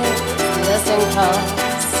eyes, listen cause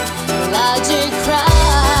logic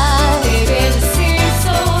cries. Baby, it seems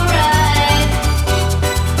so right.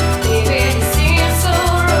 Baby, it seems so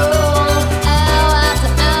wrong. Hour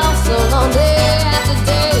after hour, so long, day after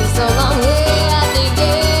day, so long, year after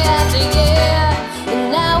year after year, and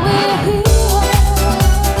now we're here.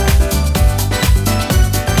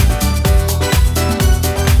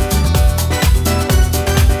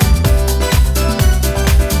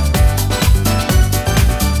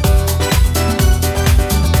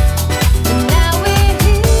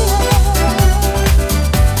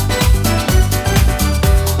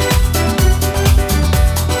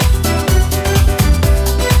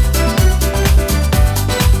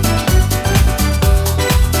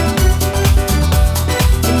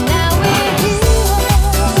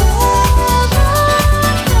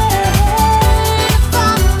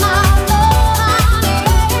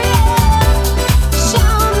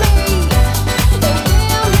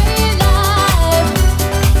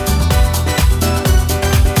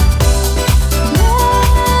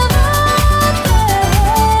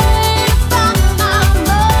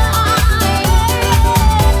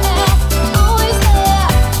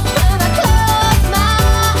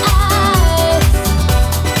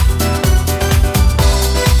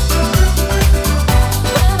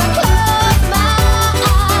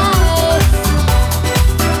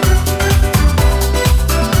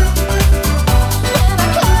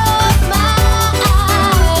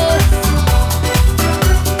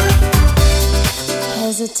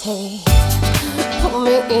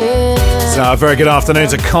 So, very good afternoon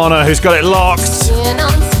to Connor, who's got it locked.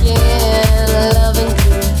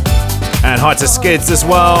 And hi to Skids as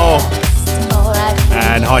well.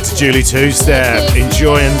 And hi to Julie too, there,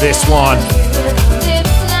 enjoying this one.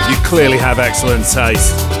 You clearly have excellent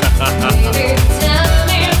taste.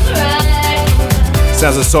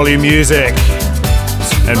 Sounds of Solu music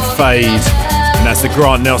and Fade. And that's the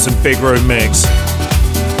Grant Nelson Big Room mix.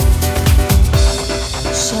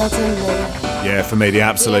 Yeah, for me, the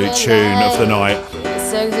absolute tune of the night.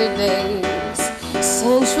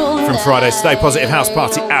 From Friday's Stay Positive house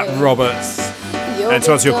party at Roberts. And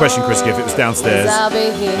to answer your question, Chris Giff, it was downstairs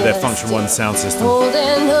with their Function 1 sound system.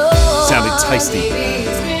 Sounded tasty.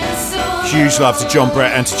 Huge love to John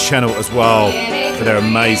Brett and to Channel as well for their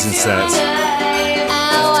amazing sets.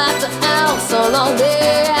 Hour after hour, so long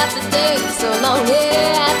day after day, so long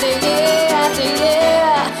year after year after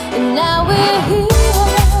year, and now we're here.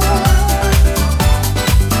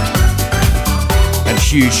 And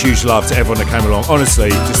huge love to everyone that came along.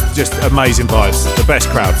 Honestly, just amazing vibes. The best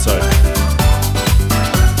crowd, so.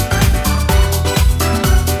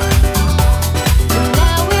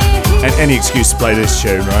 And any excuse to play this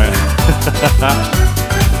tune, right?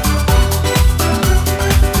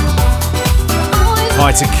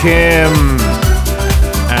 Hi to Kim.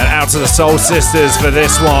 And out to the Soul Sisters for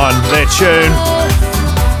this one, their tune.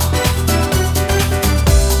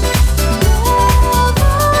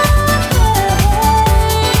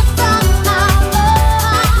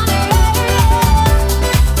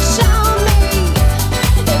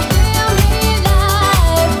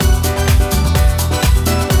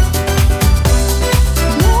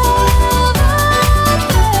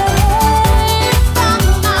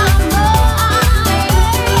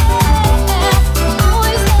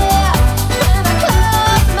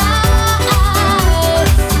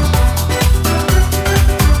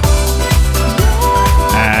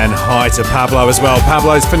 To Pablo as well.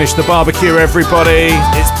 Pablo's finished the barbecue, everybody.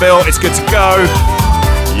 It's built, it's good to go.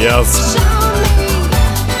 Yes.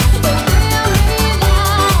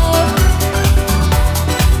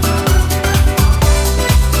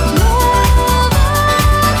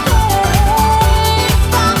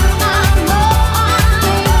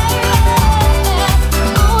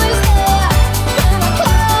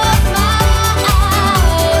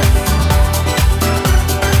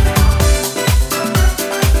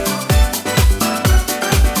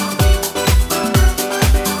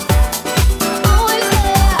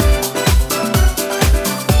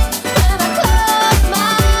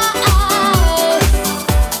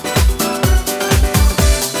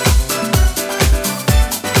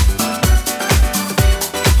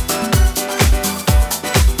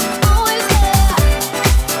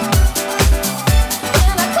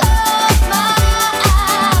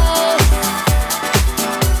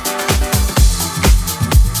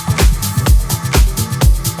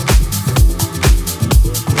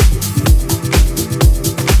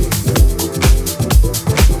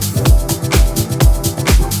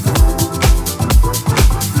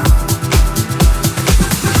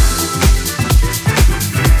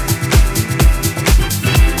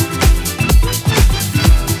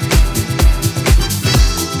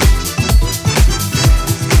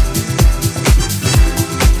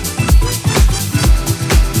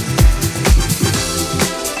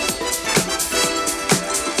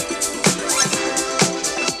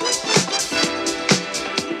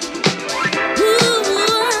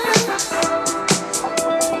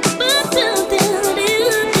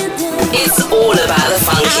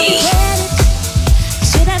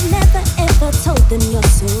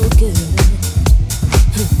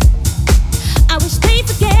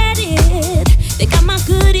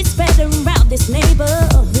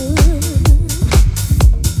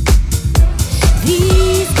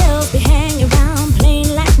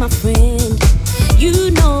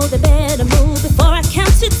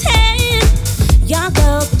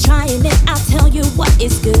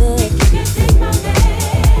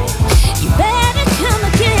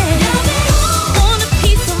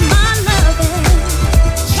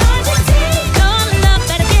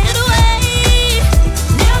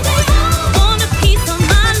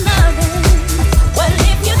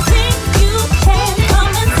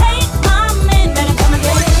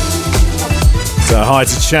 Hi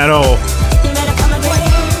to Channel.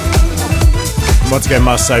 Once again,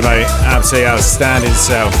 must say, mate, absolutely outstanding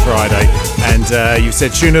sale Friday. And you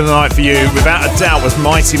said tune of the night for you, without a doubt, was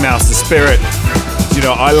Mighty Mouse, The Spirit. You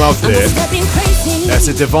know, I loved it. That's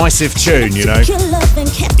a divisive tune, you know.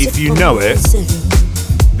 If you know it,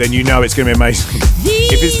 then you know it's going to be amazing.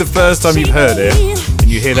 If it's the first time you've heard it, and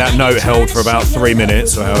you hear that note held for about 3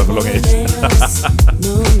 minutes, or however long it is,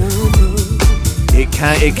 it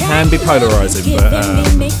can be polarising, but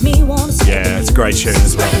yeah, it's a great tune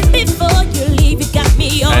as well.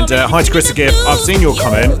 And hi to Chris Giff. I've seen your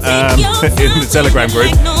comment in the Telegram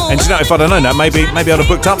group, and you know, if I'd have known that, maybe I'd have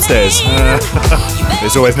booked upstairs.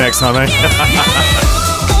 There's always next time, eh?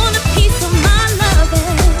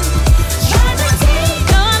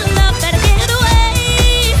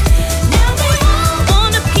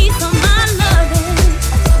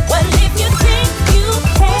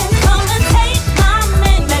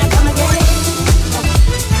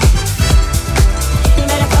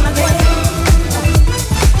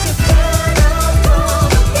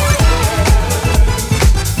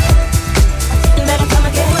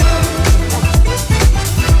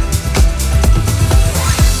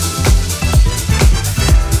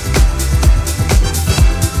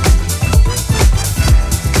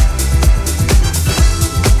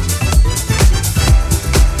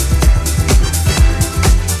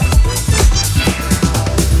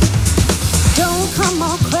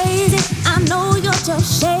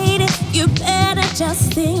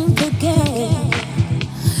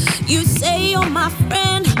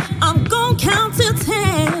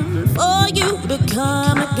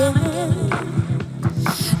 come again.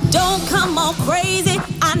 Don't come all crazy,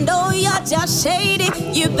 I know you're just shady.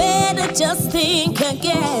 You better just think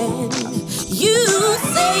again. You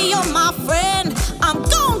say you're my friend, I'm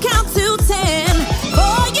gon' count to 10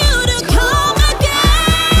 for you to come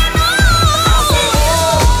again. Oh,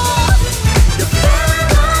 you better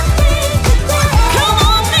think again. Come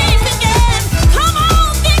on, think again. Come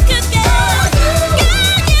on, think again. Get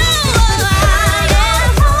you alive.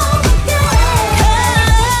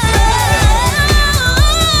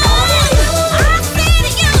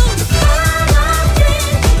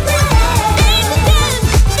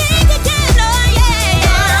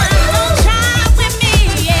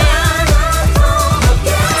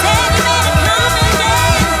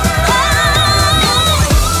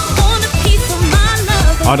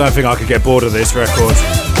 I don't think I could get bored of this record.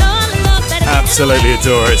 Absolutely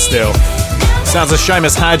adore it still. Sounds of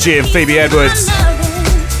Seamus, Haji and Phoebe Edwards.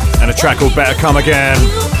 And a track called Better Come Again.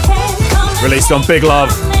 Released on Big Love.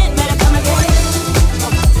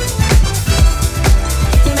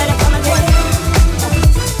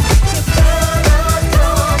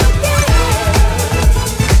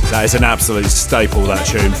 That is an absolute staple, that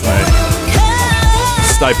tune for me.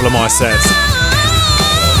 Staple of my sets.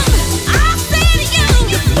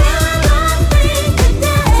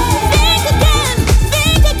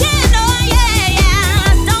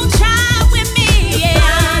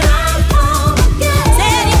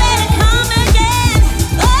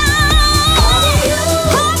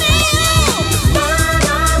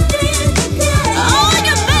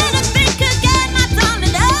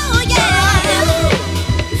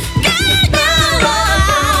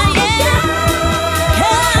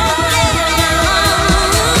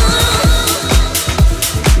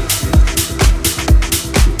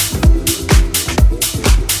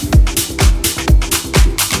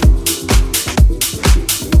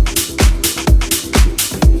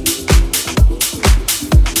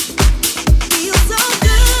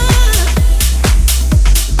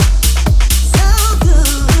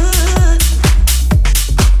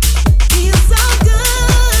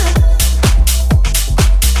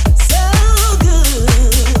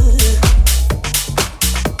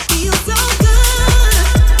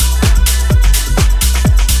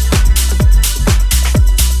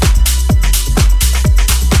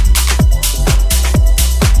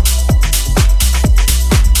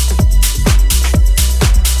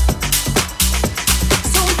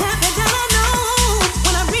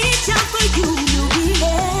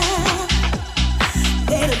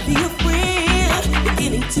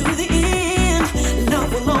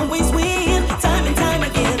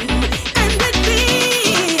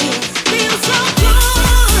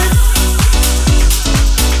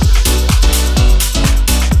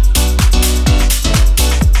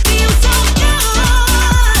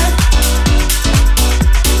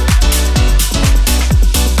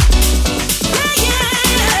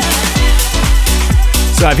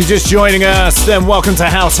 So if you're just joining us, then welcome to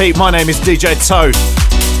House Heat. My name is DJ Toth,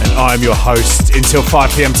 and I'm your host until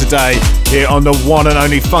 5 p.m. today here on the one and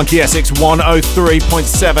only FunkySX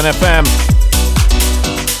 103.7 FM.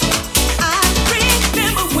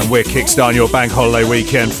 And we're kickstarting your bank holiday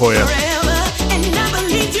weekend for you.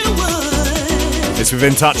 It's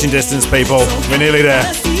within touching distance, people. We're nearly there.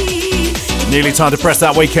 Nearly time to press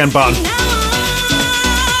that weekend button.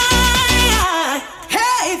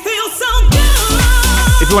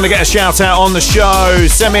 If you want to get a shout out on the show,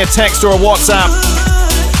 send me a text or a WhatsApp.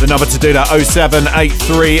 The number to do that,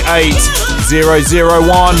 07838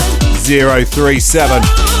 001 037.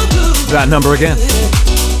 That number again,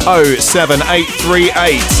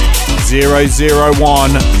 07838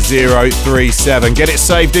 001 037. Get it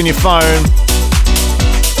saved in your phone.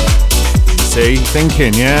 See,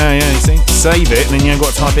 thinking, yeah, you see, save it and then you ain't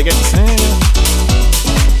got to type it again.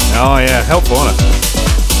 Oh yeah, helpful, isn't it?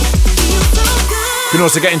 You can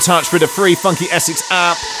also get in touch with the free FunkySX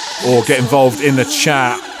app or get involved in the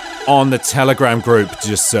chat on the Telegram group.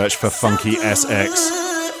 Just search for FunkySX.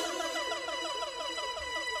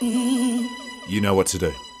 You know what to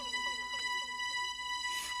do.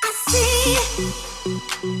 I see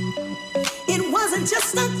it wasn't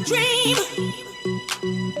just a dream.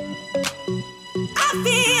 I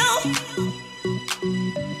feel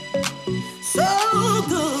so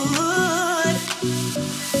good.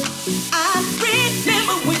 I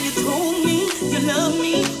remember when you told me you love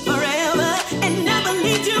me forever and never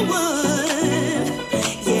leave you would.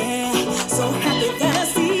 Yeah, so happy that I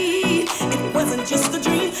see it wasn't just a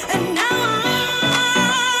dream. And now I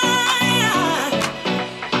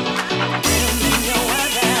don't need no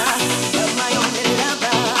other, you're my only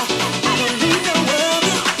lover. I don't need no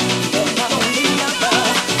other.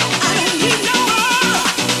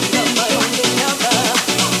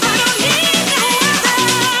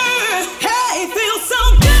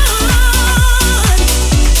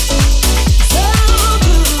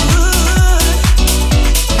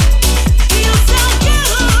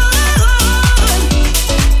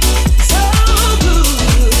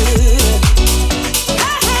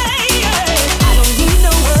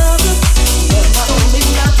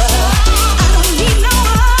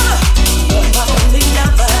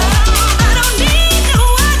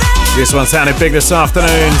 This one sounded big this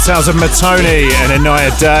afternoon. Sounds of Matonii and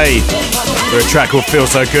Inaya Day for a track called Feel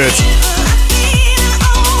So Good.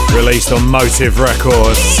 Released on Motive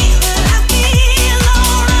Records.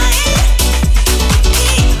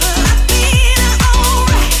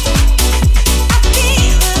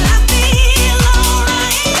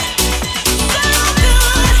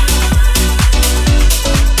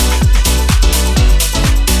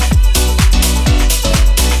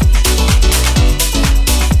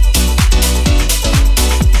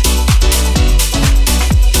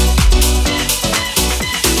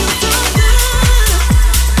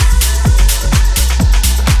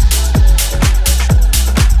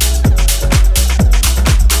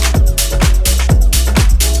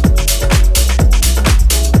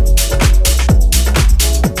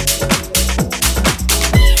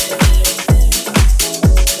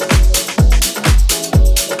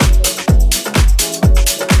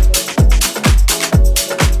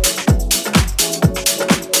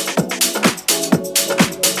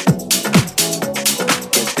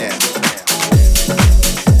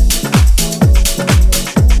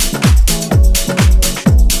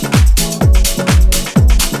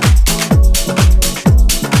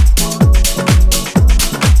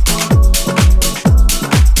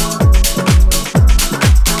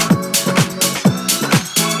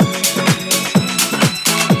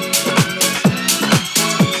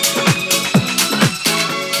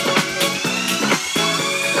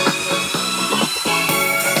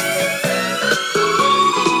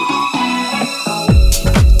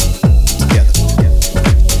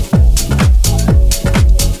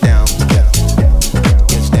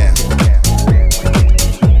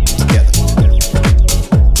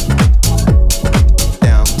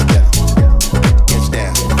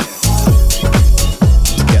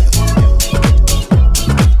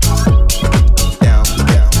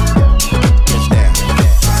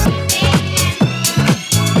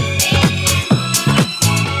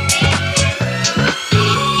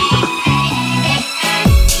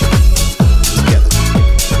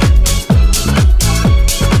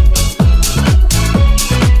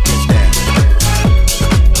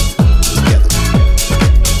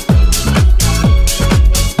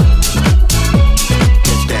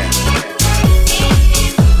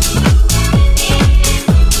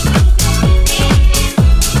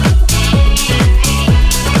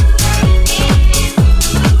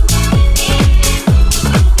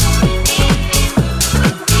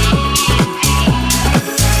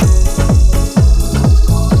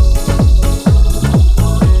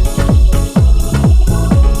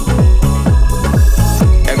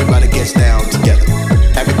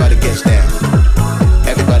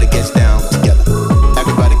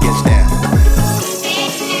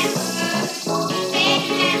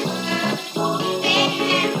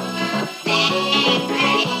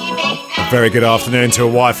 Very good afternoon to a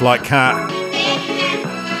wife like Kat.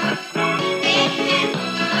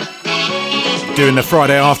 Doing the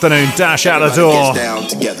Friday afternoon dash out the door.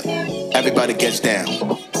 Everybody gets down.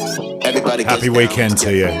 Everybody gets Happy weekend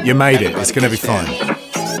to you. You made it. It's going to be fine.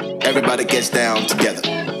 Everybody gets down together.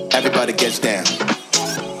 Everybody gets down.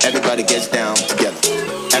 Everybody gets down together.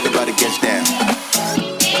 Everybody gets down.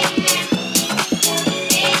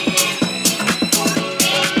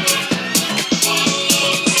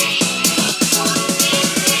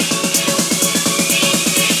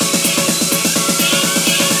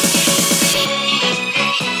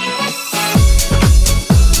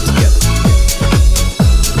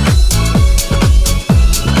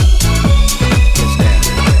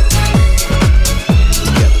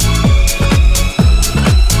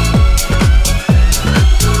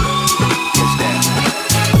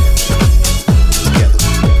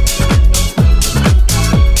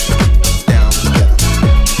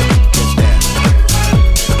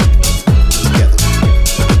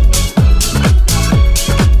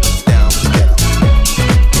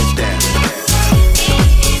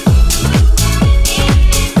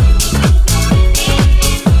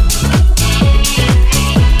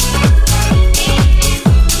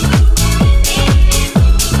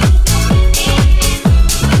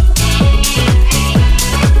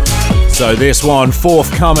 So this one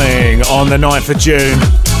forthcoming on the 9th of June.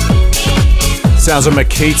 Sounds of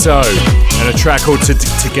Makito and a track called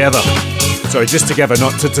Together. Sorry, just Together,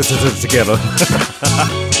 not Together.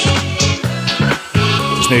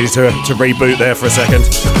 Just needed to reboot there for a second.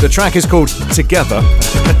 The track is called Together.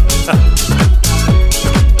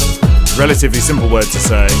 Relatively simple word to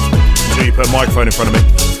say until you put a microphone in front of me.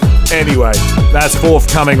 Anyway, that's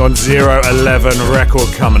forthcoming on 011 Record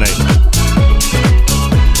Company.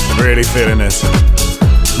 Really feeling this.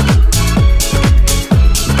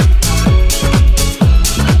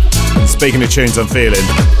 Speaking of tunes I'm feeling,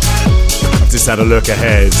 I've just had a look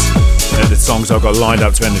ahead at the songs I've got lined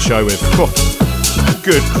up to end the show with. Oh,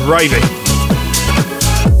 good gravy.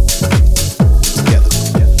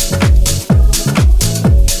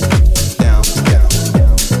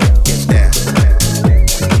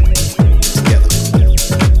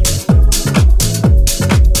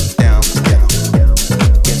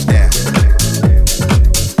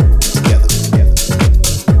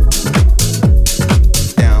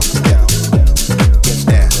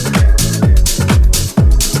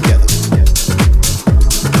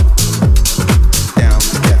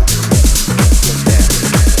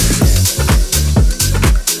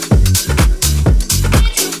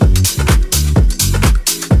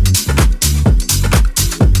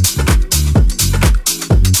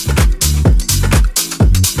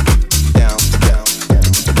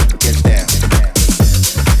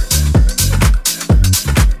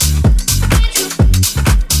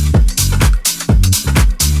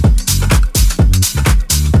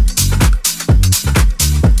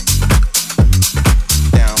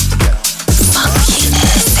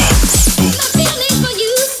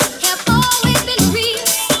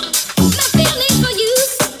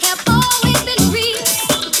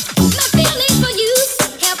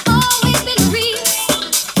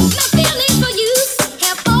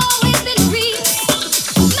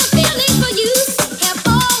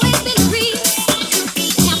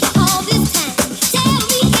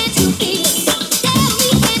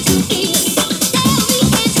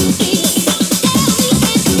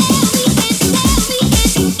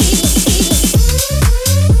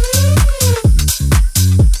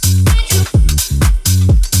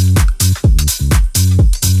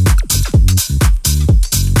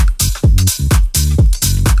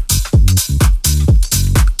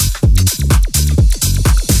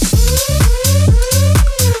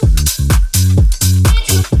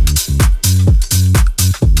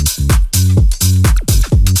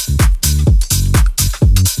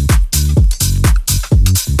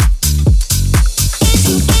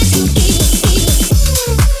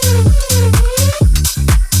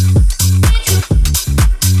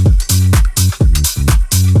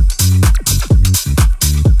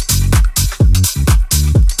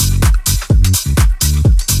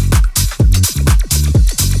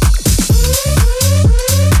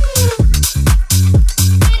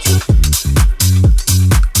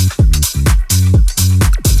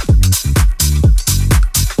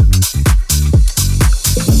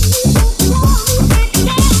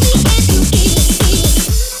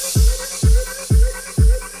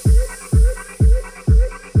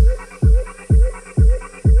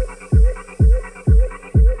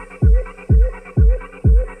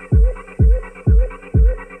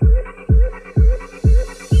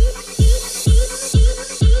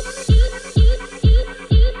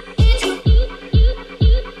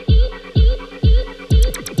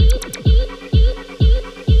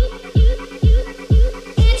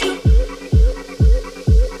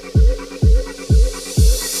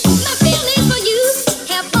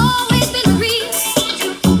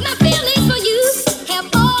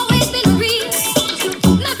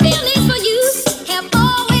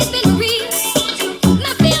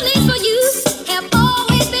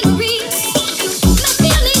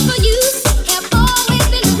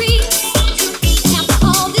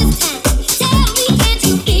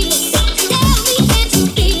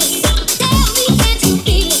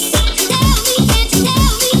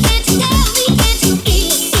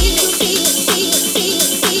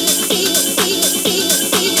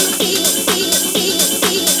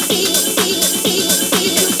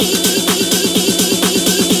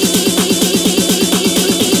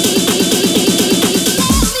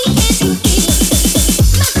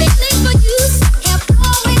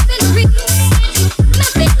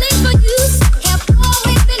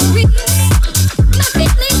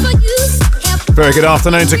 Very good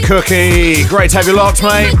afternoon to Cookie. Great to have you locked,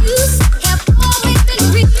 mate.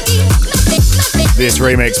 This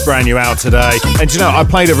remix brand new out today. And you know, I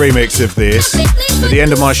played a remix of this at the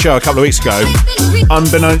end of my show a couple of weeks ago.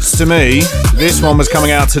 Unbeknownst to me, this one was coming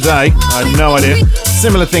out today. I had no idea.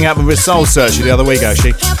 Similar thing happened with Soul Searcher the other week,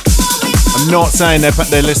 actually. I'm not saying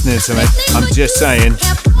they're listening to me. I'm just saying,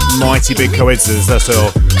 mighty big coincidence, that's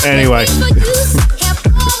all. Anyway,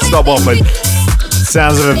 stop waffling.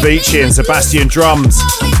 Sounds of Avicii and Sebastien drums.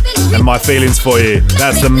 And My Feelings For You.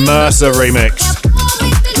 That's the Mercer remix.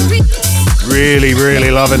 Really, really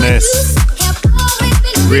loving this.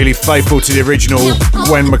 Really faithful to the original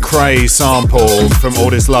Gwen McRae sample from All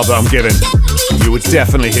This Love That I'm Giving. You would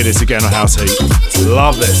definitely hear this again on House Heat.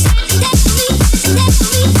 Love this.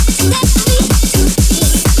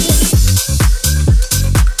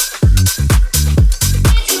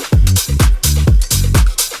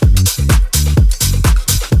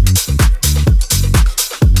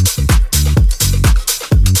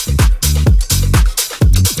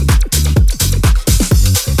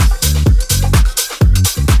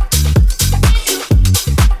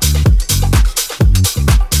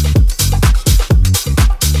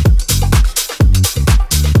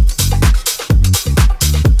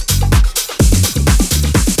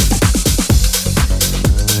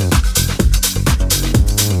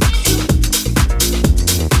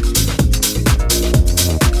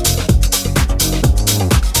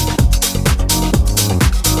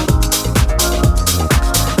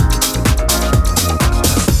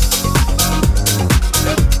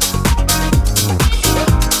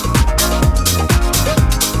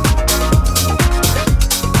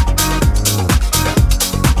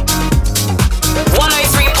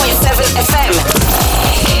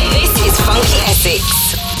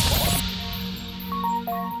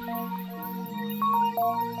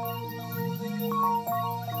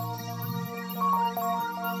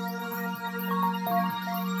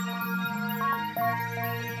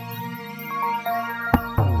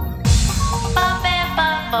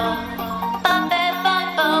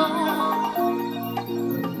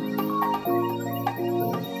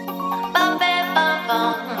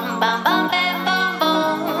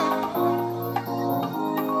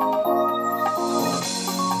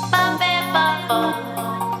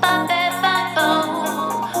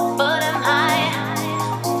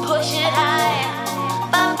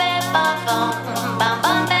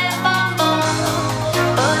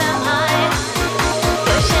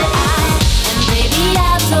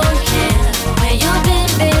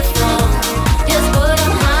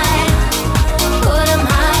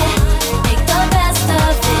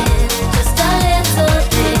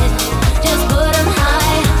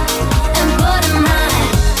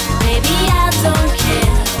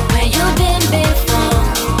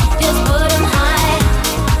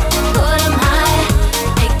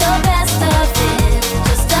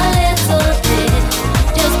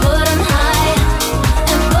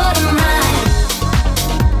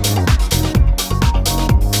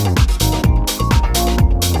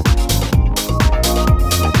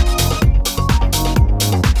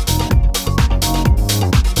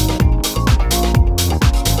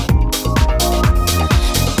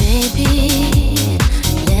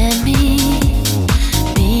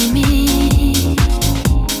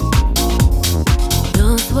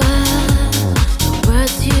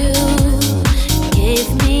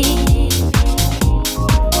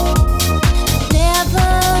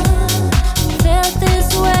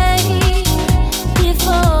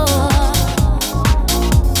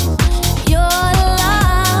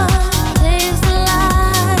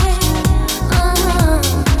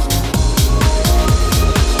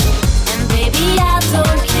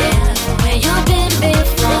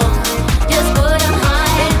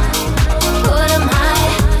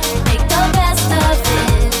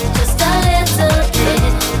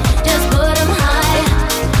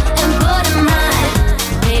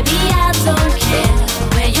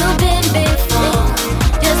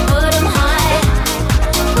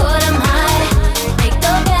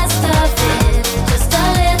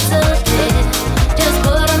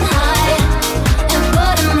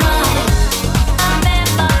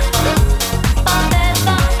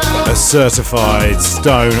 certified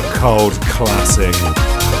stone cold classic.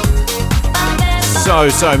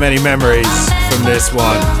 So many memories from this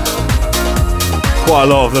one. Quite a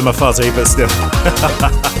lot of them are fuzzy, but still.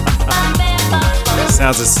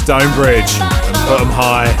 Sounds of Stonebridge and Put 'em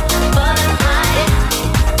High.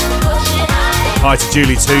 Hi to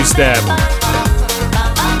Julie Two Step,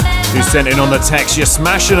 who sent in on the text. You're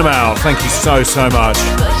smashing them out. Thank you so much.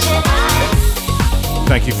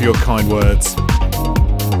 Thank you for your kind words.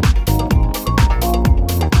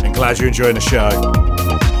 And glad you're enjoying the show.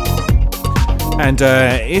 And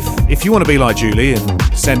if you want to be like Julie and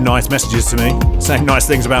send nice messages to me, saying nice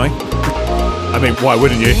things about me, I mean, why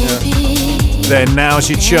wouldn't you? Then now's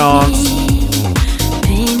your chance.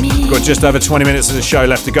 We've got just over 20 minutes of the show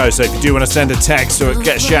left to go, so if you do want to send a text or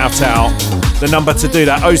get a shout out, the number to do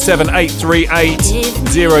that, 07838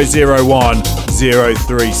 001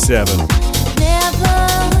 037.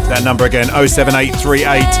 That number again,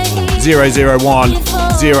 07838 001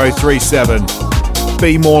 037.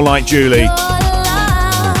 Be more like Julie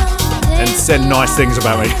and send nice things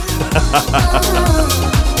about me.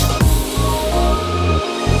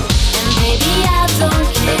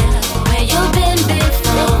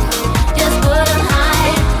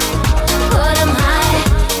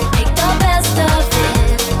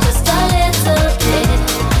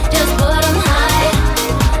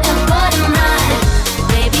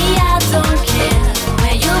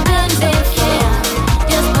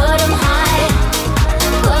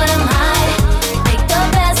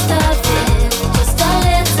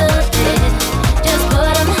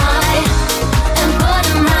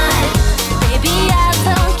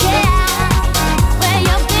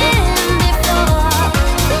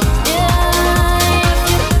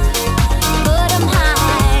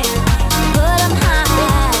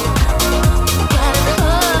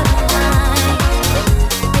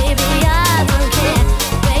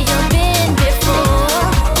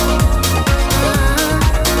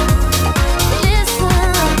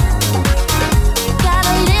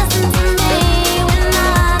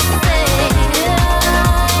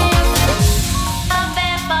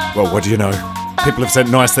 Well, what do you know? People have said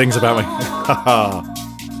nice things about me. I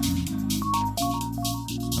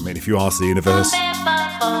mean, if you ask the universe,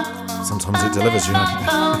 sometimes it delivers, you know.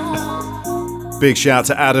 Big shout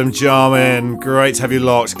to Adam Jarman. Great to have you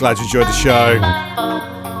locked. Glad you enjoyed the show.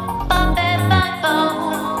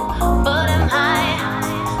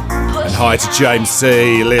 And hi to James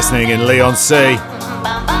C. listening in Leon C.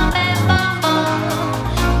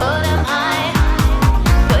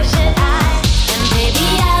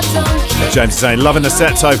 James is saying, loving the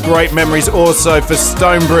set type, great memories also for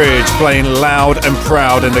Stonebridge, playing loud and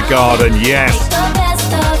proud in the garden, yes.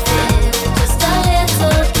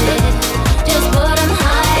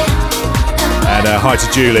 And hi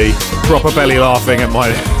to Julie, proper belly laughing at my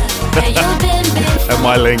at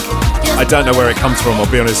my link. I don't know where it comes from, I'll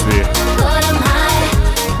be honest with you.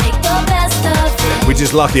 We're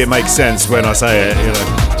just lucky it makes sense when I say it, you know.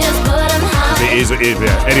 It is,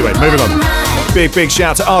 yeah. Anyway, moving on. Big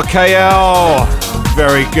shout to RKL.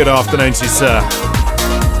 Very good afternoon to you, sir.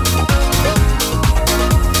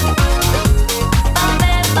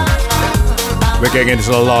 We're getting into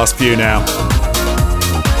the last few now.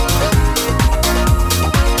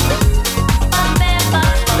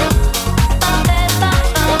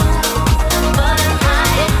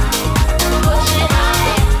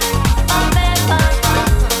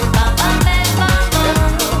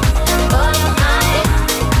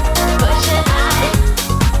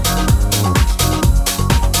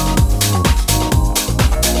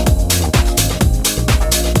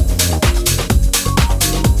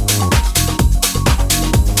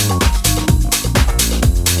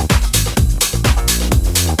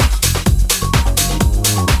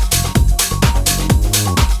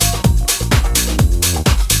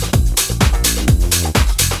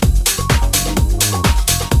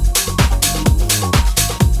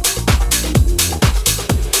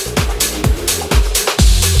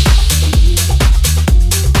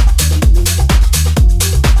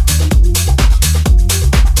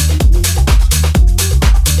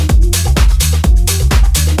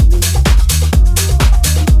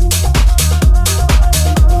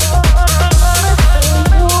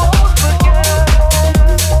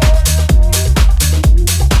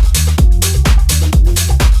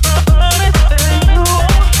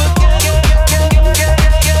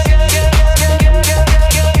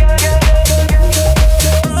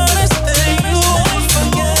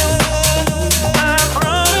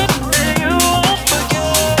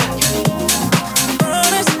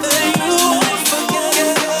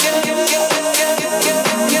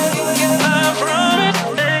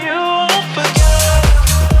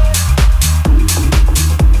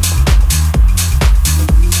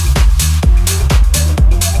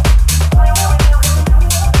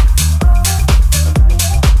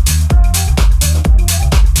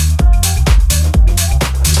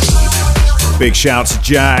 Big shout to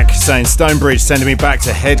Jack saying Stonebridge sending me back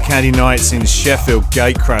to Head Candy nights in Sheffield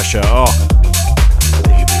Gatecrasher. Oh,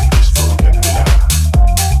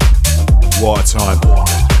 what a time.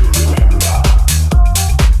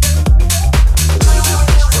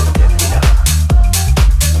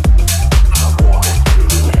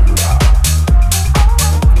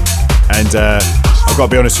 And I've got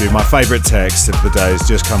to be honest with you, my favourite text of the day has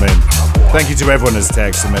just come in. Thank you to everyone who's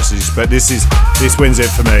texted and messaged, but this wins it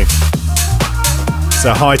for me.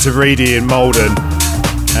 So hi to Reedy in Malden,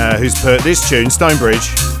 who's put this tune, Stonebridge,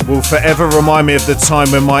 will forever remind me of the time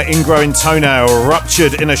when my ingrowing toenail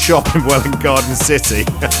ruptured in a shop in Welwyn Garden City.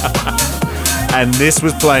 And this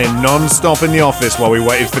was playing non-stop in the office while we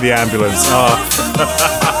waited for the ambulance. Oh.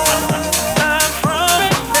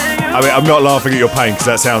 I mean, I'm not laughing at your pain because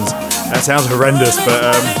that sounds horrendous,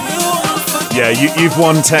 but yeah, you've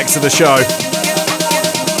won text of the show.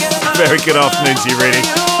 Very good afternoon to you, Reedy.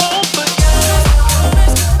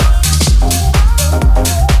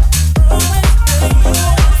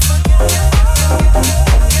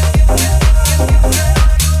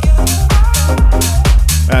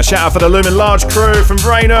 Shout out for the Lumen Large crew from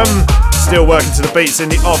Raynham. Still working to the beats in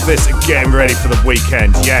the office and getting ready for the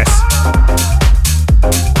weekend. Yes.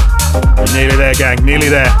 Nearly there, gang. Nearly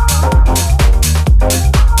there.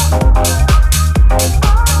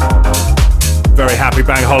 Very happy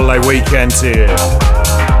bank holiday weekend to you.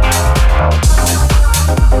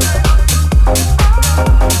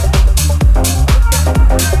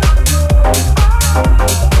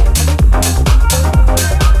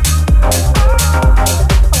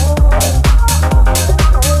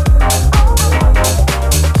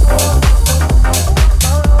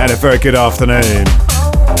 And a very good afternoon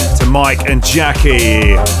to Mike and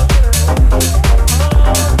Jackie.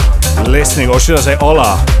 Listening, or should I say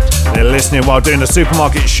hola. They're listening while doing the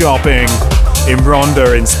supermarket shopping in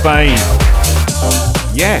Ronda in Spain.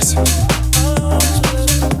 Yes.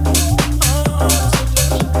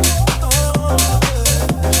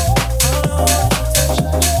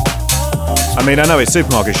 I mean, I know it's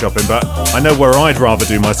supermarket shopping, but I know where I'd rather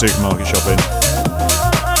do my supermarket shopping.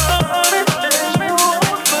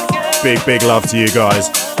 Big love to you guys.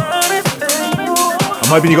 I'm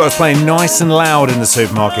hoping you guys playing nice and loud in the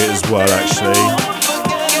supermarket as well, actually.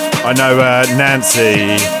 I know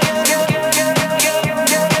Nancy,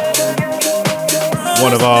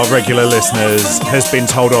 one of our regular listeners, has been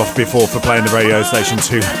told off before for playing the radio station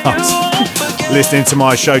too loud. Listening to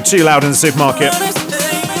my show too loud in the supermarket.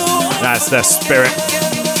 That's the spirit.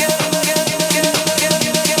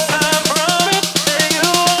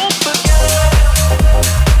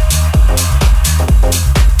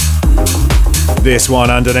 This one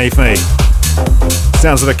underneath me.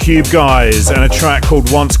 Sounds of the Cube Guys and a track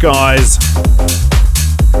called Once Guys.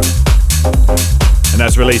 And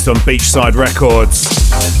that's released on Beachside Records.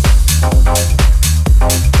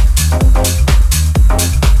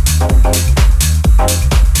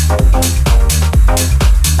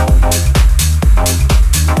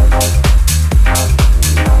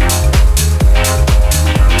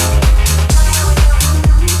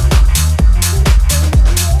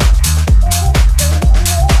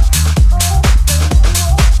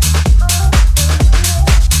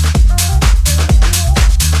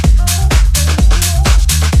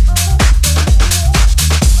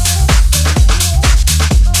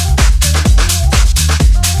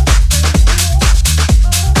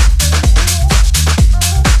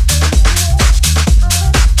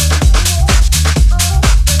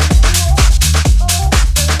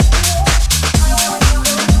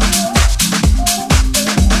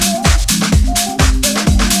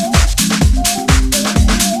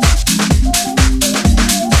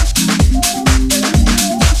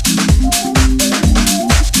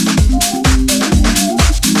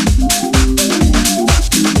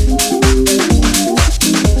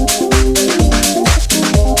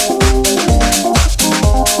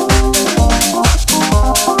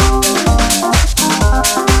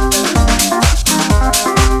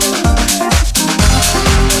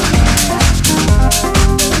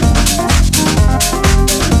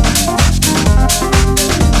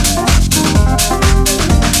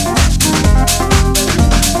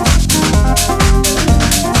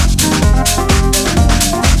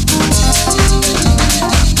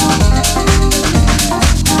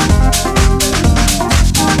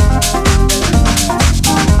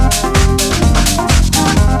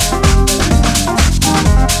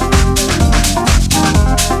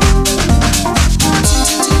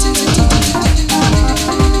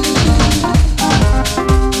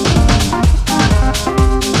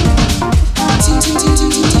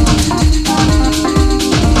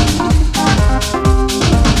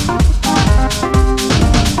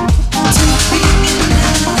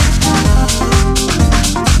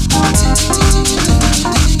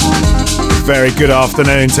 Very good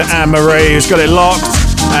afternoon to Anne-Marie, who's got it locked.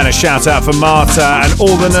 And a shout out for Marta and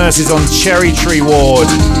all the nurses on Cherry Tree Ward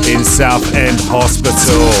in Southend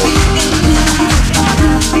Hospital.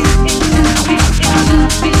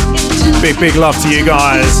 Big love to you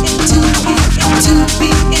guys.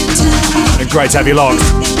 And great to have you locked.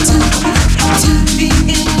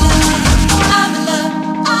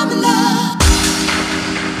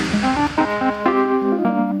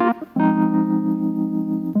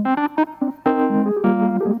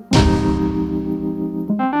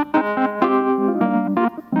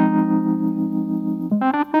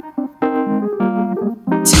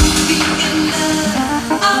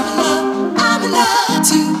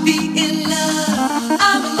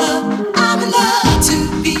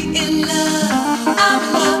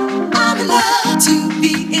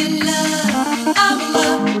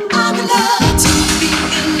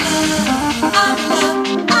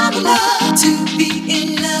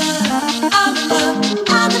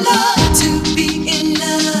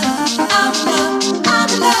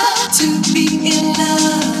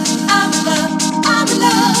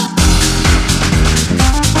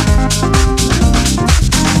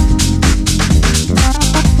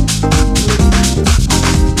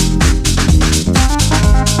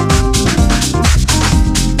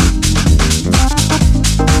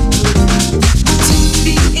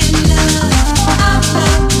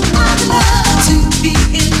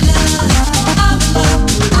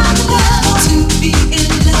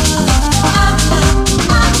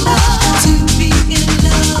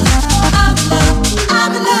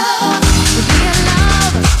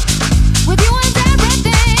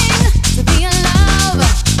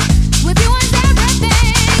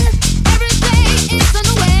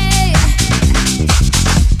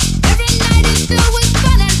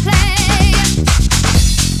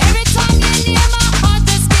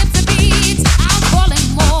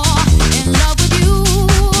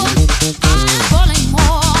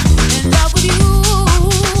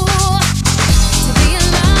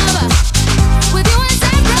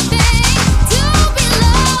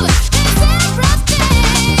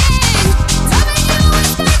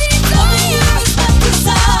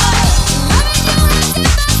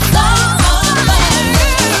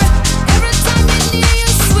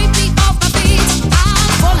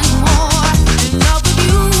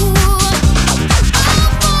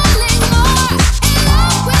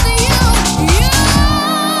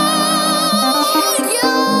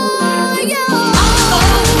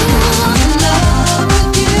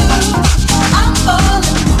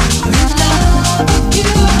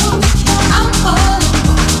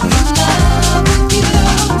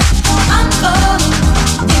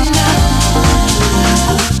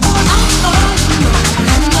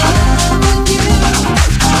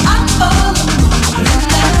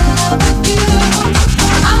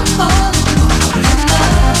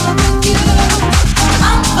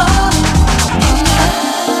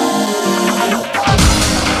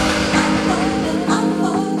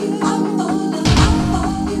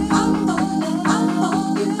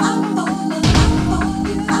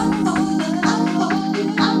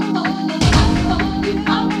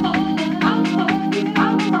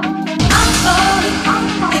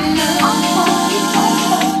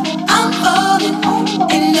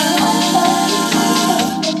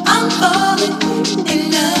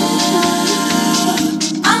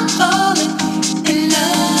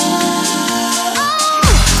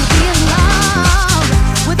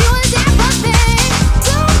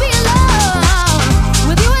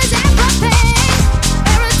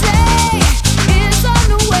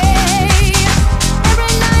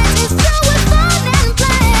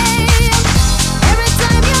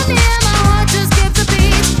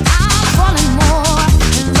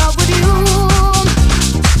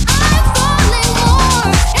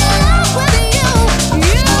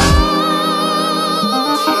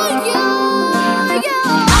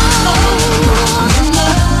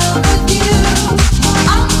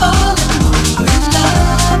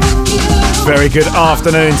 Very good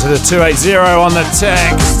afternoon to the 280 on the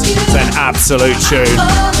text. It's an absolute tune.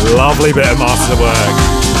 Lovely bit of master work.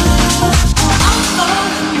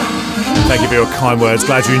 Thank you for your kind words.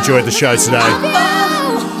 Glad you enjoyed the show today.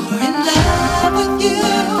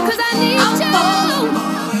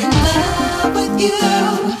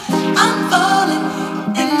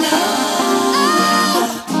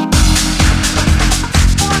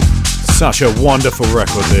 Such a wonderful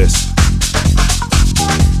record, this.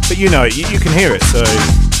 But you know, you can hear it, so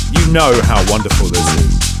you know how wonderful this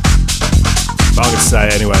is. But I'm going to say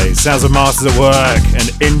anyway, sounds of Masters at Work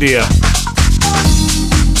and India,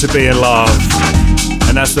 To Be in Love.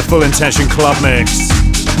 And that's the Full Intention Club Mix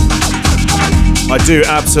I do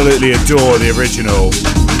absolutely adore the original.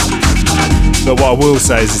 But what I will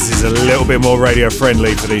say is this is a little bit more radio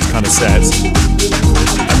friendly for these kind of sets.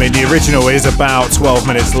 I mean, the original is about 12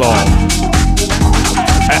 minutes long.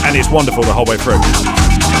 And it's wonderful the whole way through.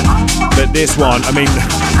 But this one, I mean,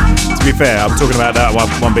 to be fair, I'm talking about that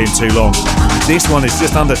one being too long. This one is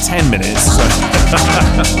just under 10 minutes, so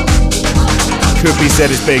could be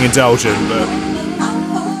said as being indulgent, but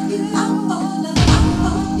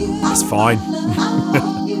it's fine.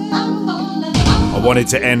 I wanted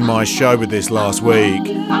to end my show with this last week,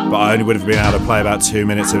 but I only would have been able to play about 2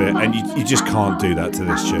 minutes of it, and you just can't do that to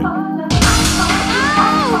this tune.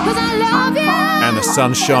 And the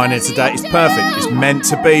sun's shining today. It's perfect. It's meant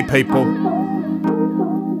to be, people.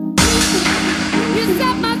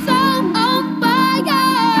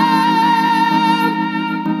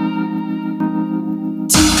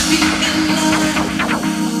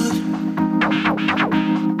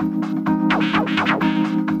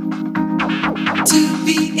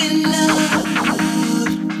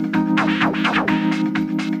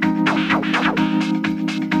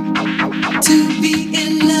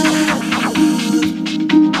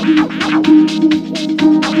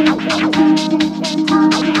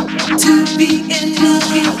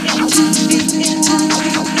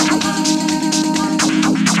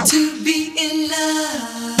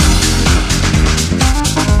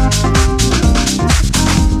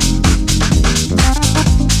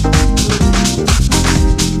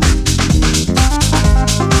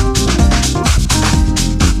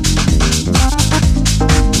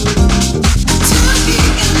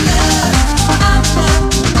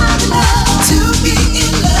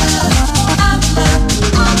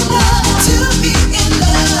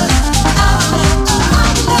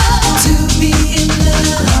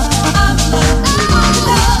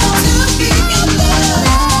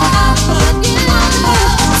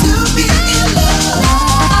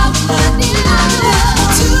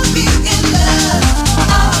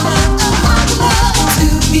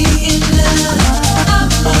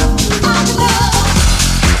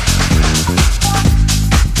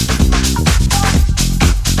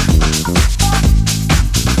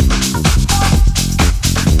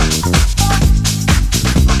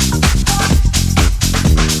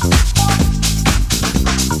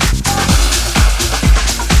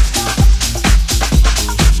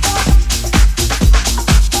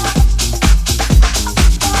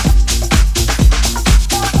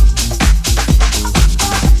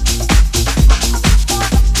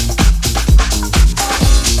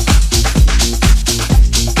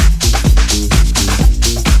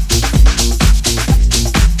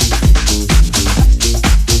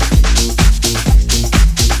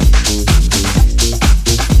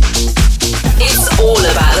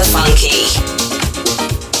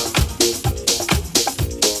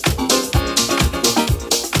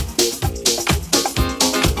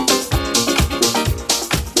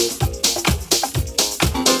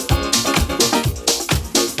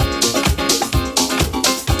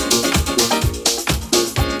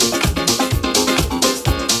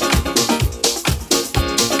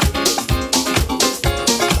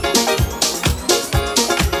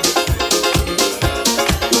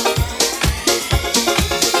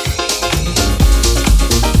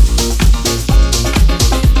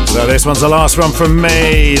 This one's the last one from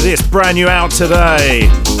me. This brand new out today.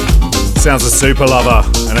 Sounds of Super Lover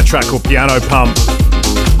and a track called Piano Pump.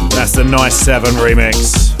 That's the Nice 7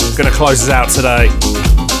 remix. Gonna close us out today.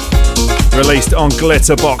 Released on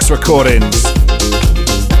Glitterbox Recordings.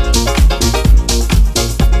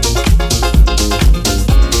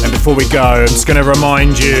 And before we go, I'm just gonna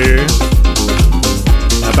remind you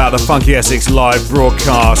about the FunkySX live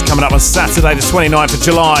broadcast coming up on Saturday the 29th of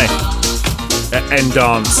July at End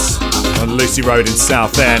Dance on Lucy Road in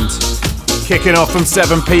Southend. Kicking off from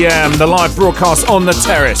 7 p.m, the live broadcast on the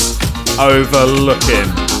terrace overlooking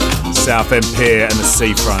Southend Pier and the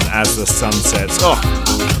seafront as the sun sets. Oh,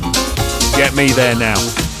 get me there now.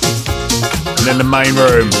 And then the main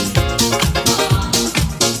room,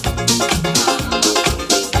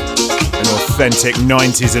 an authentic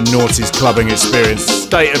 90s and noughties clubbing experience.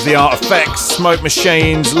 State-of-the-art effects, smoke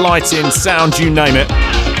machines, lighting, sound, you name it.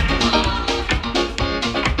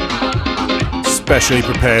 Specially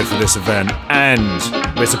prepared for this event, and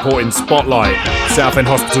we're supporting Spotlight, Southend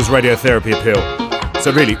Hospital's radiotherapy appeal.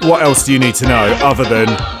 So really, what else do you need to know other than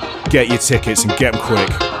get your tickets and get them quick,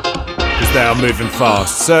 because they are moving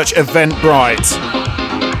fast. Search Eventbrite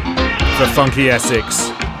for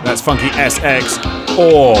FunkySX, that's FunkySX,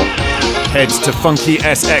 or head to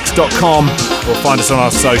FunkySX.com or find us on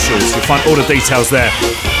our socials. You'll find all the details there.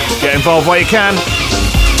 Get involved where you can.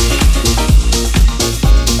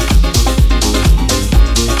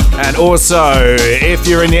 And also, if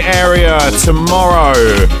you're in the area tomorrow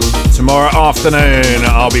afternoon,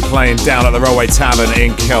 I'll be playing down at the Railway Tavern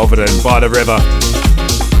in Kelvedon by the river,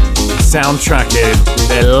 soundtracking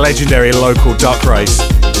their legendary local duck race.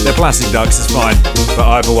 They're plastic ducks, it's fine, but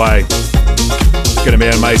either way, it's going to be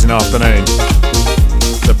an amazing afternoon.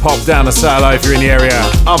 So pop down to Salo if you're in the area.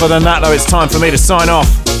 Other than that though, it's time for me to sign off.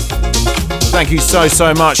 Thank you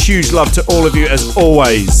so much. Huge love to all of you as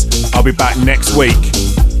always. I'll be back next week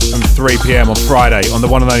from 3 p.m. on Friday on the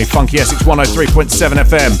one and only FunkySX 103.7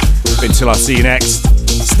 FM. Until I see you next,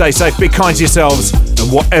 stay safe, be kind to yourselves,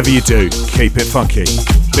 and whatever you do, keep it funky.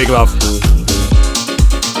 Big love.